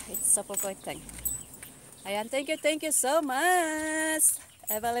yeah, it's suffocating. Ayan, thank you so much,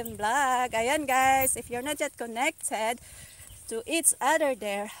 Evelyn Vlog. Ayan guys, if you're not yet connected to each other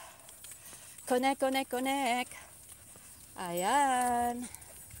there, connect. Ayan.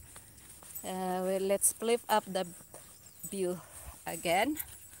 Well, let's flip up the view again.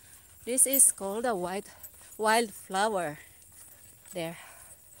 This is called a wildflower. There.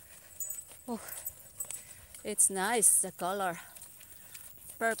 Oh, it's nice, the color.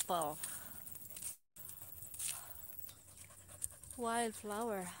 Purple.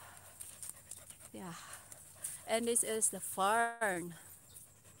 Wildflower. Yeah. And this is the fern.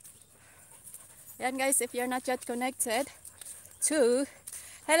 Yan guys, if you're not yet connected to...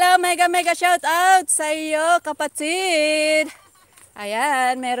 Hello, mega shout out sa iyo, kapatid.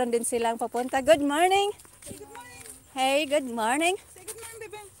 Ayan, meron din silang papunta. Good morning. Hey, good morning. Hey, good morning. Say good morning,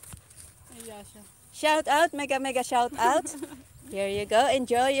 baby. Ay, siya. Shout out, mega shout out. Here you go.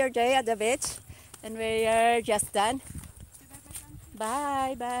 Enjoy your day at the beach. And we are just done.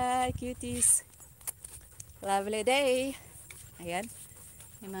 Bye, bye, cuties. Lovely day. Ayan.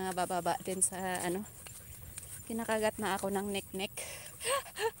 May mga bababa din sa ano. Kinakagat na ako ng nek-nek.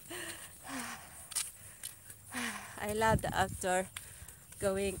 I love the outdoor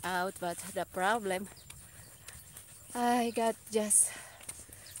going out, but the problem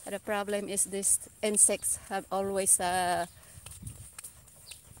the problem is these insects have always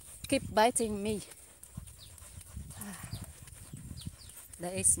keep biting me.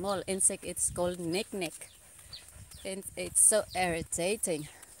 The small insect, it's called nek-nek, and it's so irritating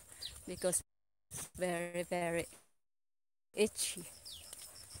because very very itchy.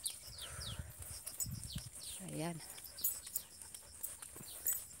 Ayan.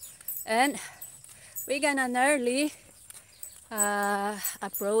 And we're gonna nearly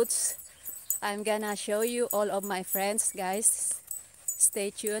approach. I'm gonna show you all of my friends, guys.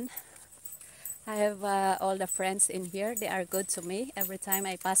 Stay tuned. I have all the friends in here. They are good to me. Every time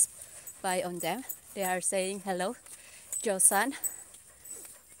I pass by on them, they are saying hello. Josan.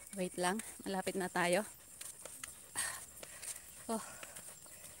 Wait lang, malapit na tayo. Oh,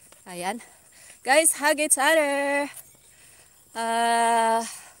 ayan. Guys, hug each other.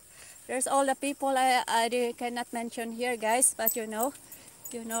 There's all the people I cannot mention here, guys, but you know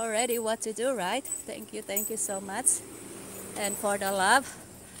already what to do, right? Thank you so much. And for the love,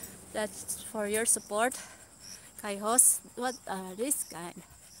 that's for your support. Kay host, what are this kind?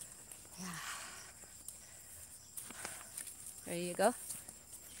 Yeah. There you go.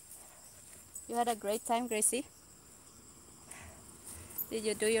 You had a great time, Gracie. Did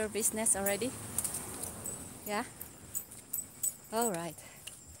you do your business already? Yeah? Alright.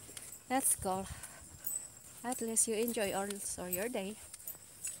 That's cool. At least you enjoy also your day.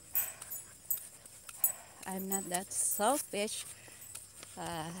 I'm not that selfish.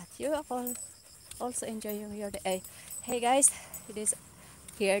 You all also enjoy your day. Hey guys,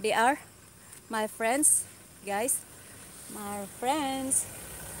 here they are. My friends, guys. My friends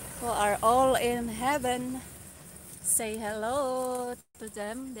who are all in heaven. Say hello to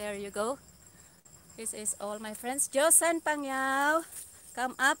them. There you go. This is all my friends. Josan Pangyao,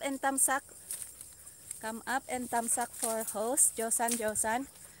 come up and tamsak. Come up and tamsak for host. Josan.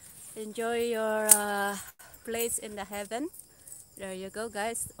 Enjoy your place in the heaven. There you go,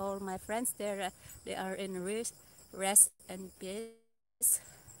 guys. All my friends, they are in rest and peace.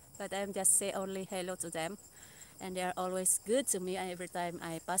 But I'm just say only hello to them. And they are always good to me every time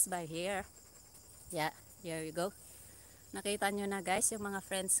I pass by here. Yeah, there you go. Nakita nyo na, guys, yung mga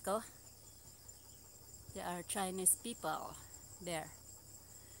friends ko. They are Chinese people. There.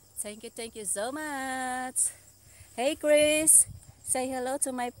 Thank you so much. Hey Chris, say hello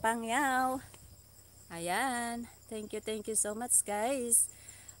to my Pangyao. Ayan. Thank you so much, guys.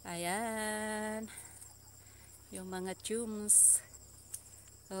 Ayan. Yung mga chums.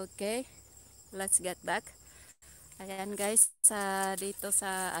 Okay. Let's get back. Ayan, guys. Dito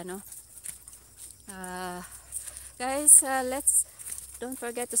sa ano. Guys, don't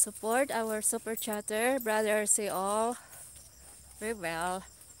forget to support our super chatter. Brother, say all. Very well.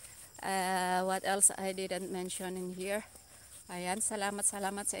 What else I didn't mention in here? Ayan, salamat sa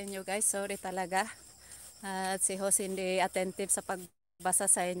inyo, guys. Sorry talaga. At si Jose hindi attentive sa pagbasa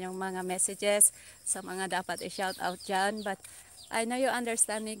sa inyong mga messages, sa mga dapat i-shout out dyan. But I know you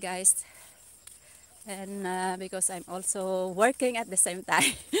understand me, guys. And because I'm also working at the same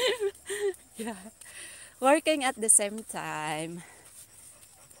time. Yeah. Working at the same time.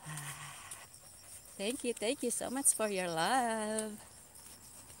 Thank you so much for your love.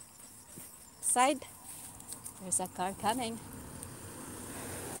 Side, there's a car coming.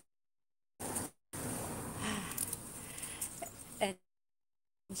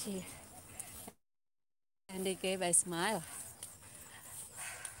 And they gave a smile.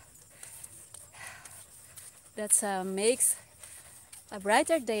 That makes a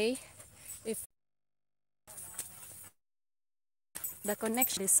brighter day if the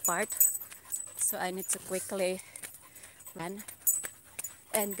connection is part. So I need to quickly run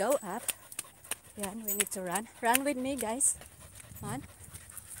and go up. Yan, we need to run. Run with me, guys. Come on.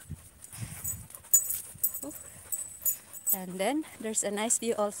 Ooh. And then there's a nice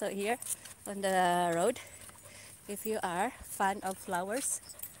view also here on the road. If you are fan of flowers,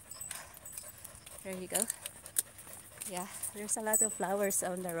 there you go. Yeah, there's a lot of flowers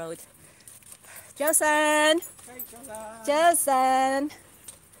on the road. Josan! Hey, Josan! Josan!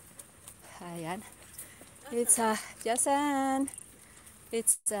 Ayan. It's Josan.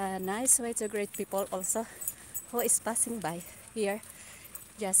 It's a nice way to greet people also who is passing by here.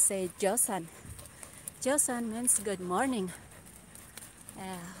 Just say Josan. Josan means good morning.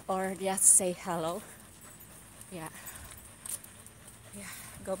 Or just say hello. Yeah. Yeah,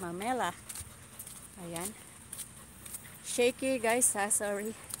 gumamela. Ayan. Shaky guys,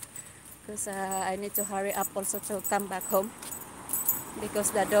 sorry. Because I need to hurry up also to come back home.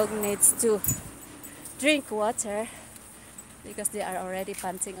 Because the dog needs to drink water. Because they are already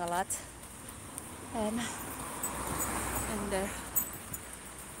panting a lot. And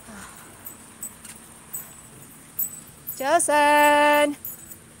Josan!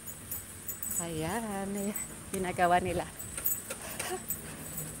 Ayan, ginagawa nila.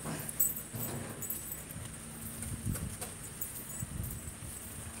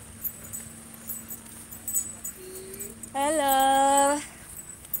 Hello!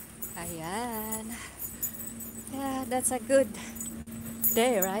 Ayan. Yeah, that's a good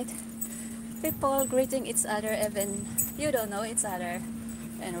day, right? People greeting each other even you don't know each other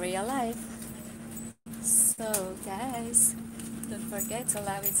in real life. So guys, don't forget to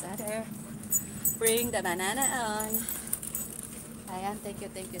love each other. Bring the banana on. Ayan, thank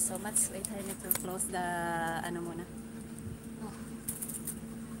you so much. Wait, I need to close the ano muna. Oh,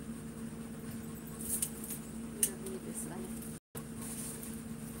 we don't need this one.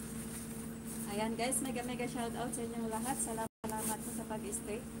 Ayan guys, mega shout out sa inyong lahat. Salamat po sa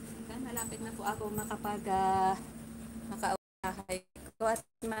pag-stay. Malapit na po ako makaunahay ko at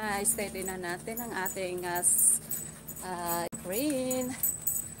ma-stay din na natin ang ating green.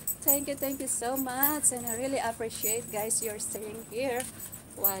 Thank you so much, and I really appreciate guys you're staying here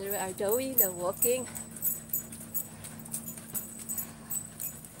while we are doing the walking.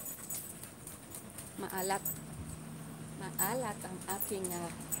 Maalat ang aking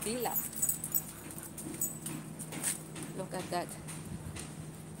dila. Look at that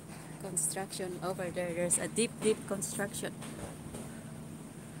construction over there. There's a deep construction.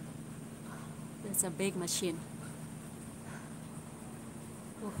 There's a big machine.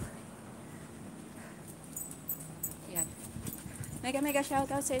 Yan. Mega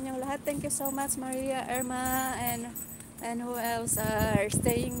shout out sa inyong lahat. Thank you so much, Maria, Irma, and who else are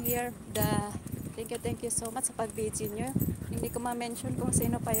staying here. Thank you so much sa pag-video nyo. Hindi ko ma-mention kung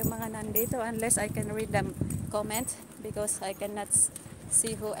sino pa yung mga nandito unless I can read them comment because I cannot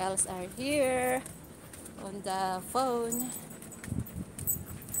see who else are here on the phone.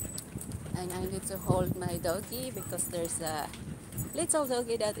 And I need to hold my doggy because there's a little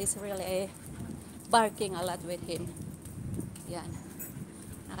doggy that is really barking a lot with him. Yan.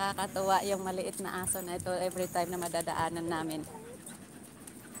 Nakakatuwa yung maliit na aso na ito every time na madadaanan namin.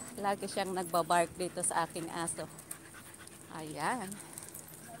 Lagi siyang nagbabark dito sa aking aso. Ayan.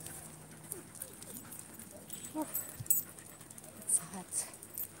 It's hot.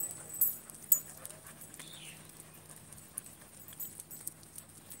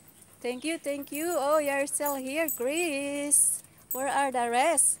 Thank you. Oh, you're still here, Chris. Where are the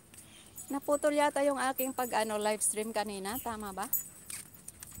rest? Naputol yata yung aking live stream kanina. Tama ba?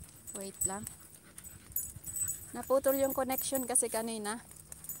 Wait lang. Naputol yung connection kasi kanina.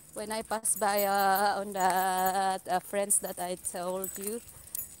 When I pass by on the friends that I told you.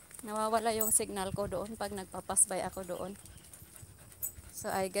 Nawawala yung signal ko doon pag nagpapass by ako doon.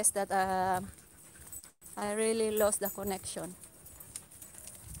 So I guess that I really lost the connection.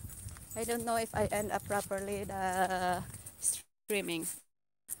 I don't know if I end up properly the streaming.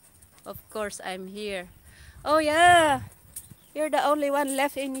 Of course, I'm here. Oh yeah, you're the only one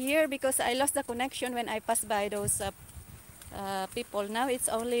left in here because I lost the connection when I passed by those people. Now it's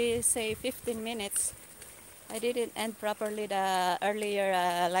only say 15 minutes. I didn't end properly the earlier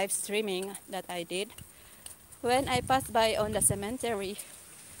live streaming that I did. When I passed by on the cemetery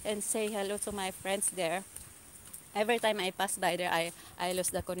and say hello to my friends there, every time I pass by there, I lose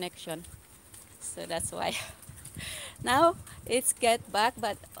the connection. So that's why. Now, it's get back,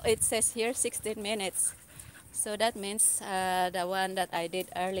 but it says here 16 minutes. So that means the one that I did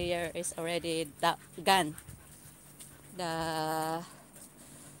earlier is already gone.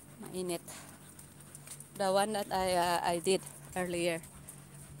 Mainit. The one that I did earlier.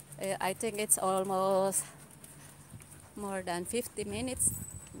 I think it's almost more than 50 minutes.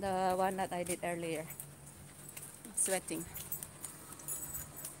 The one that I did earlier. Sweating.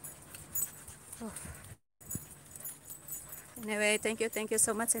 Oh. Anyway, thank you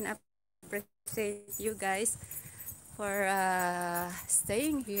so much, and I appreciate you guys for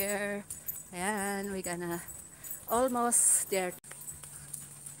staying here. And we're gonna almost there.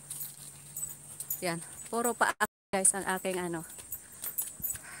 Yan, puro pa guys ang aking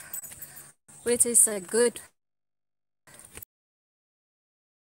which is a good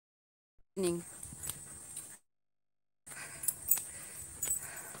evening.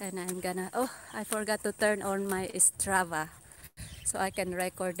 And I'm gonna, I forgot to turn on my Strava so I can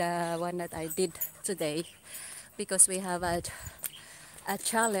record the one that I did today because we have a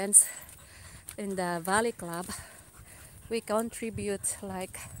challenge in the Valley Club. We contribute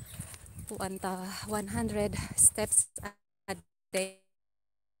like 100 steps a day,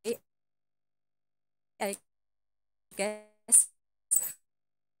 I guess.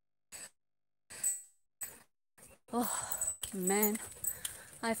 Oh man,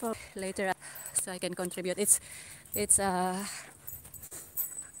 I forgot later so I can contribute. It's a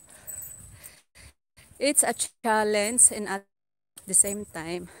challenge, and at the same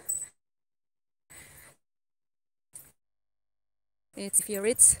time it's if you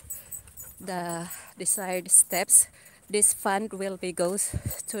reach the desired steps, this fund will be goes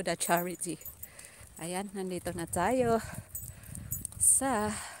to the charity. Ayan, nandito na tayo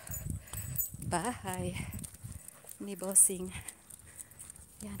sa bahay ni Bossing.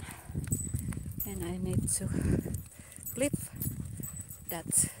 Yan. And I need to flip that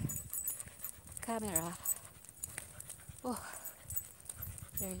camera. Oh,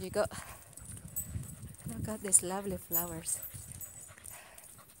 there you go. Look at these lovely flowers.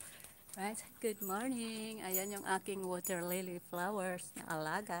 Right? Good morning. Ayan yung aking water lily flowers na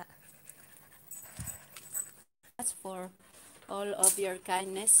alaga. That's for all of your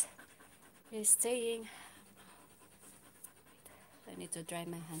kindness. Is staying. I need to dry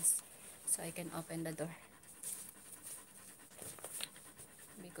my hands so I can open the door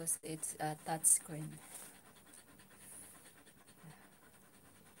because it's a touch screen.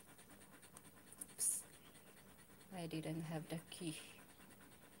 Oops. I didn't have the key.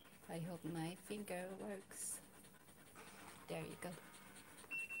 I hope my finger works. There you go.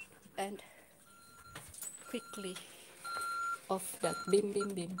 And quickly off that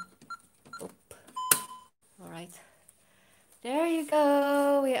beam. Oop. All right. There you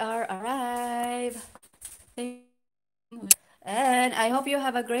go. We are arrived. And I hope you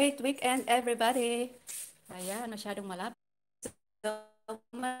have a great weekend, everybody. Ayan, masyadong malapit. So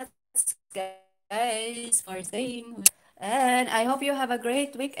much, guys, for staying. And I hope you have a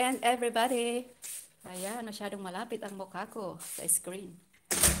great weekend, everybody. Ayan, masyadong malapit ang mukha ko sa screen.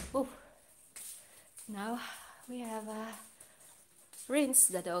 Whew. Now, we have Rinse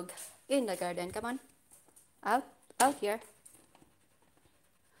the dog in the garden. Come on. Out here.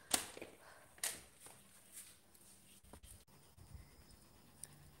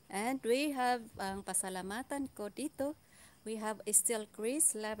 And we have ang pasalamatan ko dito. We have still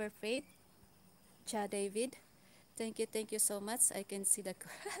Chris, Lover Faith, Cha David. Thank you so much. I can see the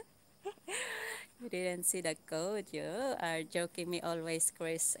you didn't see the code. You are joking me always,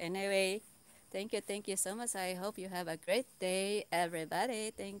 Chris. Anyway, thank you so much. I hope you have a great day,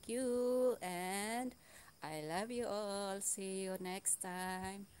 everybody. Thank you. And I love you all. See you next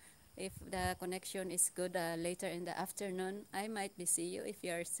time. If the connection is good later in the afternoon, I might be see you if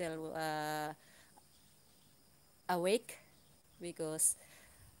you are still awake because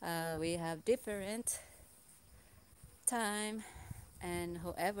we have different time and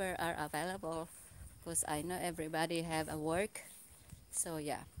whoever are available because I know everybody have a work. So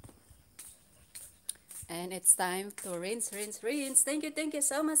yeah. And it's time to rinse. Thank you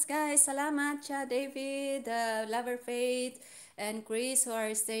so much, guys. Salamat, Cha, David, Lover Faith, and Chris who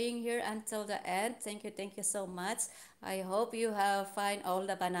are staying here until the end. Thank you so much. I hope you have find all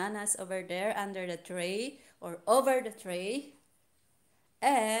the bananas over there under the tray or over the tray.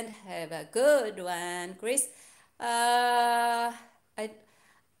 And have a good one, Chris. I,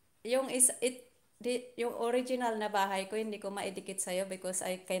 yung is it yung original na bahay ko hindi ko maidikit sa'yo because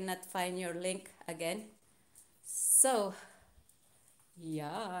I cannot find your link again. So,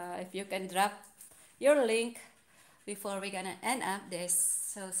 yeah, if you can drop your link before we're gonna end up this,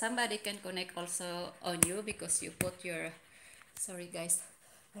 so somebody can connect also on you because you put your, sorry guys,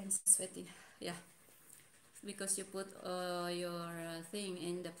 I'm sweating, yeah, because you put your thing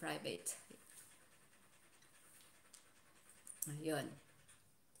in the private. Ayun.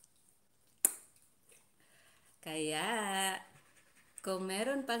 Kaya, kung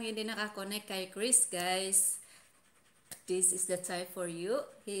meron pang hindi nakakonect kay Chris, guys, this is the time for you.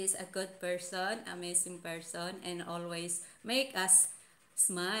 He is a good person, amazing person, and always make us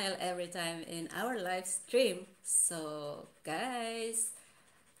smile every time in our live stream. So, guys,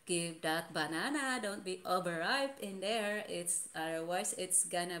 give that banana. Don't be overripe in there. It's otherwise it's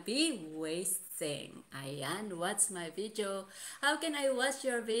gonna be wasting. Ayan, watch my video. How can I watch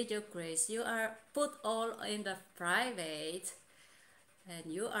your video, Chris? You are put all in the private,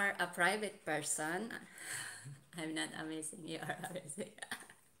 and you are a private person. I'm not amazing. You are amazing.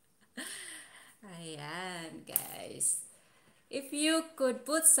 Ayan, guys. If you could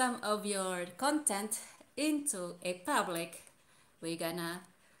put some of your content into a public, we're gonna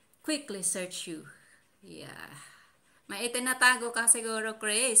quickly search you. Yeah. May itinatago ka siguro,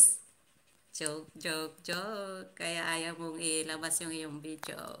 Chris. Joke, joke, joke. Kaya ayaw mong ilabas yung iyong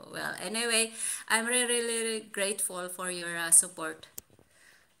video. Well, anyway, I'm really, really grateful for your support.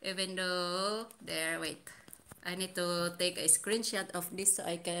 Even though, there, wait. I need to take a screenshot of this so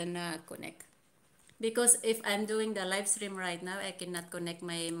I can connect. Because if I'm doing the live stream right now, I cannot connect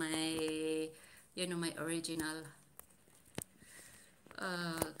my original.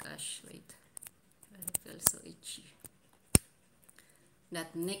 Gosh, wait. I feel so itchy.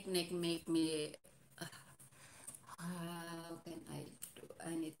 That nick make me. How can I do?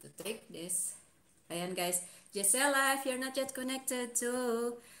 I need to take this. Ayan guys, Gisela, if you're not yet connected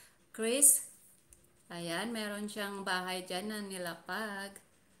to Chris, ayan, meron siyang bahay dyan na nilapag.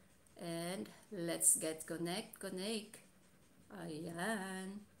 And let's get connect.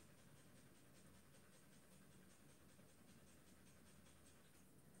 Ayan.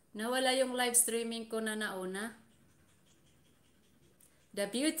 Nawala yung live streaming ko na nauna. The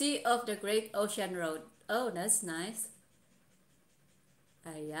beauty of the Great Ocean Road. Oh, that's nice.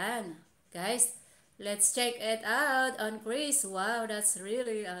 Ayan. Guys, let's check it out on Chris. Wow, that's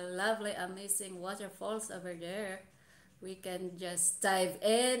really a lovely, amazing waterfalls over there. We can just dive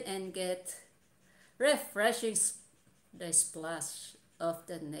in and get refreshing the splash of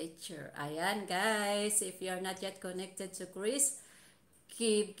the nature. Ayan, guys. If you're not yet connected to Chris,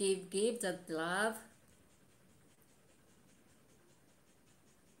 give that love.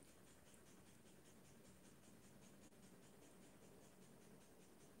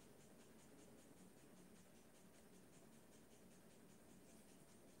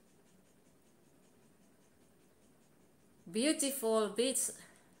 Beautiful beach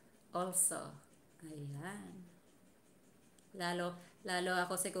also. Ayan. Lalo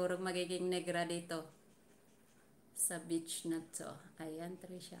ako siguro magiging negra dito sa beach na to. Ayan,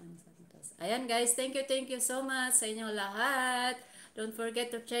 Trisha Santos. Ayan guys, thank you so much sa inyong lahat. Don't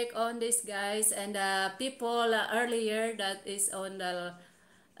forget to check on this guys and people earlier that is on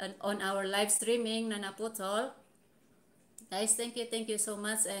our live streaming na naputol. Guys, thank you so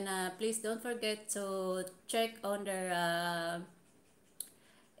much and please don't forget to check on their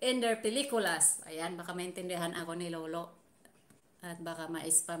pelikulas. Ayan, baka maintindihan ako ni Lolo. At baka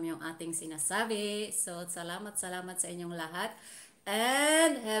ma-spam yung ating sinasabi. So, salamat sa inyong lahat.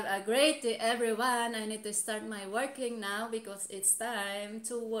 And have a great day everyone. I need to start my working now because it's time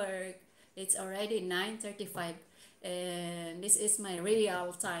to work. It's already 9:35 and this is my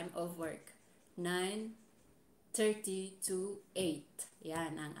real time of work. 9:30 to 8.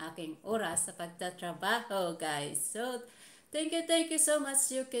 Yan ang aking oras sa pagtatrabaho, guys. So, thank you so much.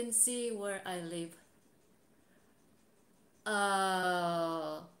 You can see where I live.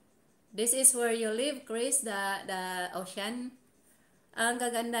 This is where you live, Chris, the ocean. Ang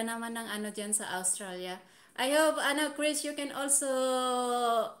gaganda naman ng ano dyan sa Australia. I hope, Chris, you can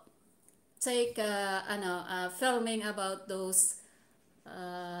also take, filming about those,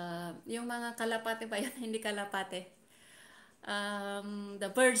 yung mga kalapate ba yan? Hindi kalapate. The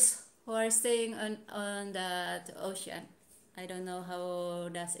birds who are staying on the ocean. I don't know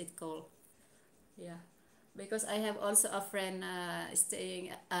how does it call. Yeah. Because I have also a friend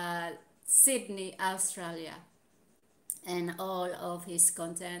staying at Sydney, Australia. And all of his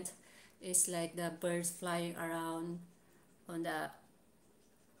content is like the birds flying around on the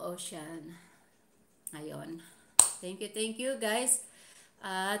ocean. Ayon. Thank you guys.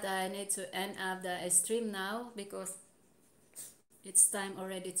 At I need to end up the stream now because it's time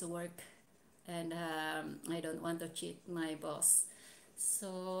already to work. And I don't want to cheat my boss.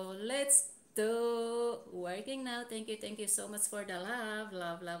 So let's do working now. Thank you so much for the love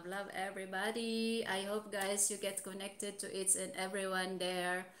everybody. I hope guys you get connected to each and everyone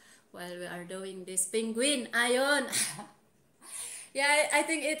there while we are doing this penguin. Ayon. Yeah, I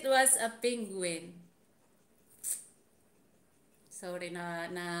think it was a penguin. Sorry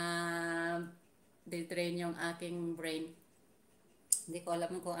na detrain yung aking brain. Hindi ko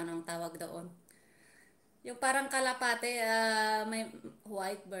alam kung anong tawag doon. Yung parang kalapate, may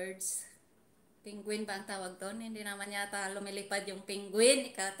white birds. Penguin ba ang tawag doon? Hindi naman yata lumilipad yung penguin.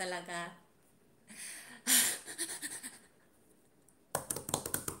 Ikaw talaga.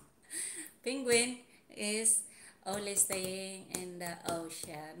 Penguin is only staying in the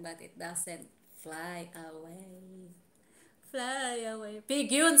ocean but it doesn't fly away. Fly away. Pig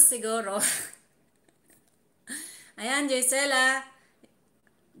yun siguro. Ayan, Gisela,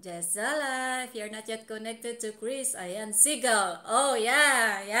 if you're not yet connected to Chris, ayan, seagull. Oh,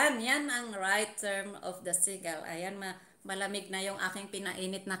 yeah, yan ang right term of the seagull. Ayan, malamig na yung aking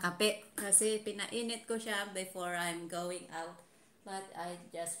pinainit na kape. Kasi pinainit ko siya before I'm going out. But I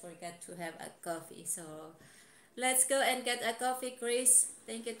just forgot to have a coffee. So, Let's go and get a coffee, Chris.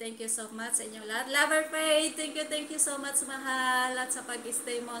 Thank you so much sa inyong lahat. Lover Faith, thank you so much, mahal. At sa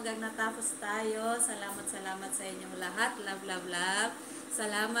pag-stay mo hanggang natapos tayo. Salamat sa inyong lahat. Love.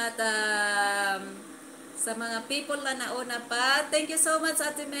 Salamat sa mga people na nauna pa. Thank you so much,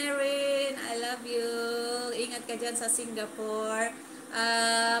 Ate Marin. I love you. Ingat ka dyan sa Singapore.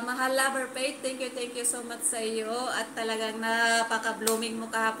 Mahal Lover Faith, thank you so much sa iyo. At talagang napaka-blooming mo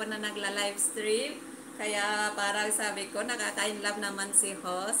kahapon na nagla-live stream. Kaya parang sabi ko, nakaka-inlove naman si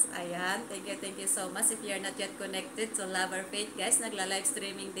host. Ayan, thank you so much. If you're not yet connected to Lover Faith, guys, nagla-live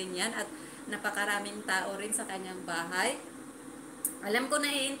streaming din yan. At napakaraming tao rin sa kanyang bahay. Alam ko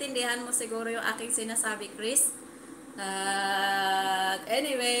naiintindihan mo siguro yung aking sinasabi, Chris.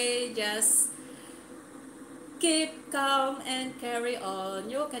 Anyway, just keep calm and carry on.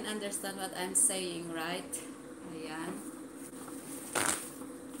 You can understand what I'm saying, right? Ayan.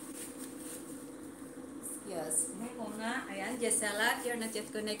 Yes. Muna. Ayan, Gisela, you're not yet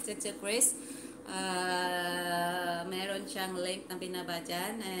connected to Chris. Meron siyang link na binaba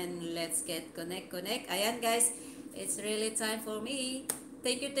dyan. And let's get connect. Ayan, guys. It's really time for me.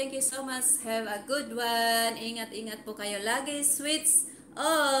 Thank you so much. Have a good one. Ingat po kayo lagi. Sweets.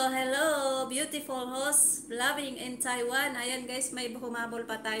 Oh, hello. Beautiful host. Loving in Taiwan. Ayan, guys. May humabol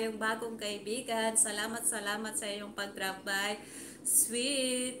pa tayong bagong kaibigan. Salamat sa iyong pag-drop by.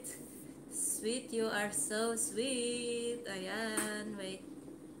 Sweet, you are so sweet. Ayan, wait.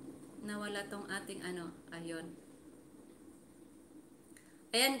 Nawala tong ating ayun.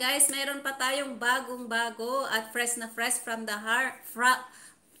 Ayan guys, mayroon pa tayong bagong-bago at fresh na fresh from the heart,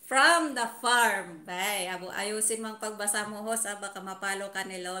 from the farm. Bay, ayusin mong pagbasa mo host, baka mapalo ka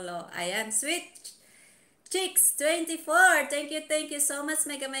ni Lolo. Ayan, sweet Chicks 24, thank you so much.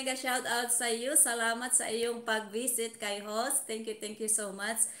 Mega shout out sa iyo. Salamat sa iyong pag-visit kay host. Thank you so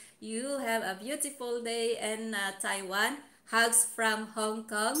much. You have a beautiful day in Taiwan. Hugs from Hong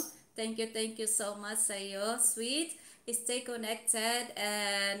Kong. Thank you so much sa iyo. Sweet. Stay connected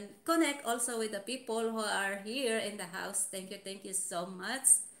and connect also with the people who are here in the house. Thank you so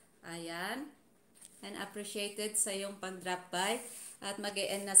much. Ayan. And appreciated sa iyong pag-drop by. At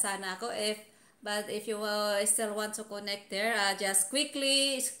mag-e-end na sana ako but if you still want to connect there, just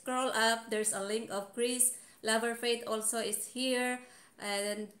quickly scroll up. There's a link of Chris. Lover Faith also is here.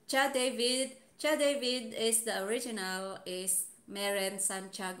 And Cha David is the original, is Meren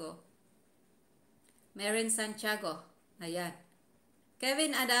Santiago. Ayan.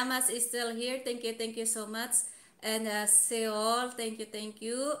 Kevin Adamas is still here. Thank you so much. And Seol, thank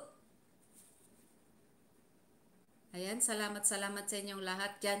you. Ayan, salamat sa inyong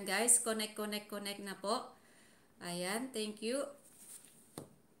lahat dyan guys. Connect na po. Ayan, thank you.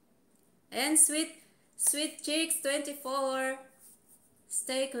 And Sweet Chicks 24,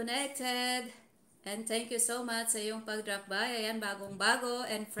 stay connected. And thank you so much sa iyong pag-drop by. Ayan, bagong-bago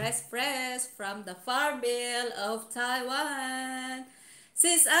and fresh from the Farm Bill of Taiwan.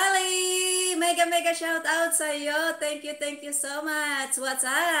 Sis Ali, mega shout out sa iyo. Thank you so much. What's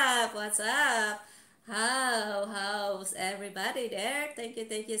up? How's everybody there? Thank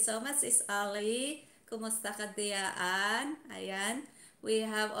you so much, Sis Ali. Kumusta ka diyaan? Ayan. We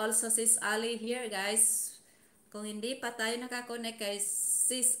have also Sis Ali here, guys. Kung hindi pa tayo nakakonect kay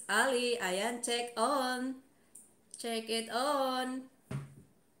Sis Ali, ayan, check it on.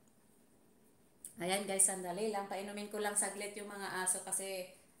 Ayan guys, sandali lang. Painumin ko lang saglit yung mga aso kasi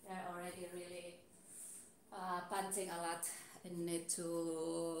they're already really panting a lot. I need to...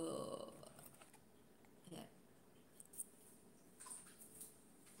 Yeah.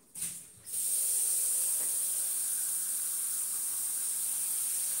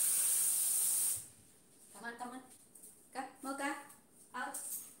 Come on. Mocha, out.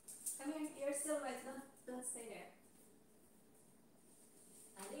 Come here, you're still wet. Don't stay there.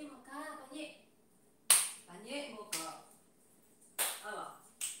 Ali, Mocha, Panye, Mocha. Oh,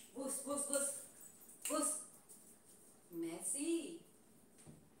 boost.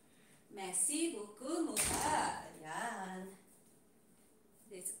 Messi, buku, Mocha. Ayan.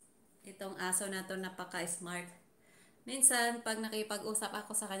 Itong aso na to napaka-smart. Minsan, pag nakipag-usap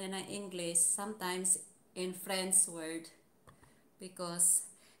ako sa kanya ng English, sometimes in French word, because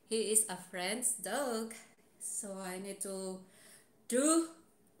he is a French dog. So I need to do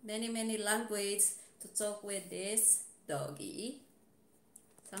many language to talk with this doggy.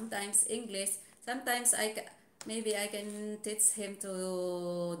 Sometimes English, sometimes maybe I can teach him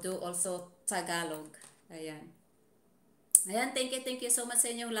to do also Tagalog. Ayan, thank you so much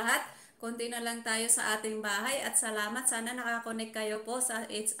sa inyong lahat. Konti na lang tayo sa ating bahay at salamat. Sana nakakonect kayo po sa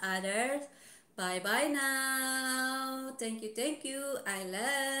each other. Bye now. Thank you. I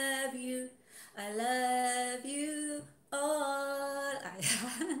love you.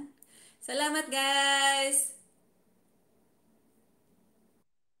 Salamat guys!